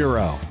Business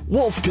Bureau.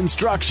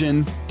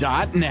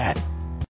 wolfconstruction.net.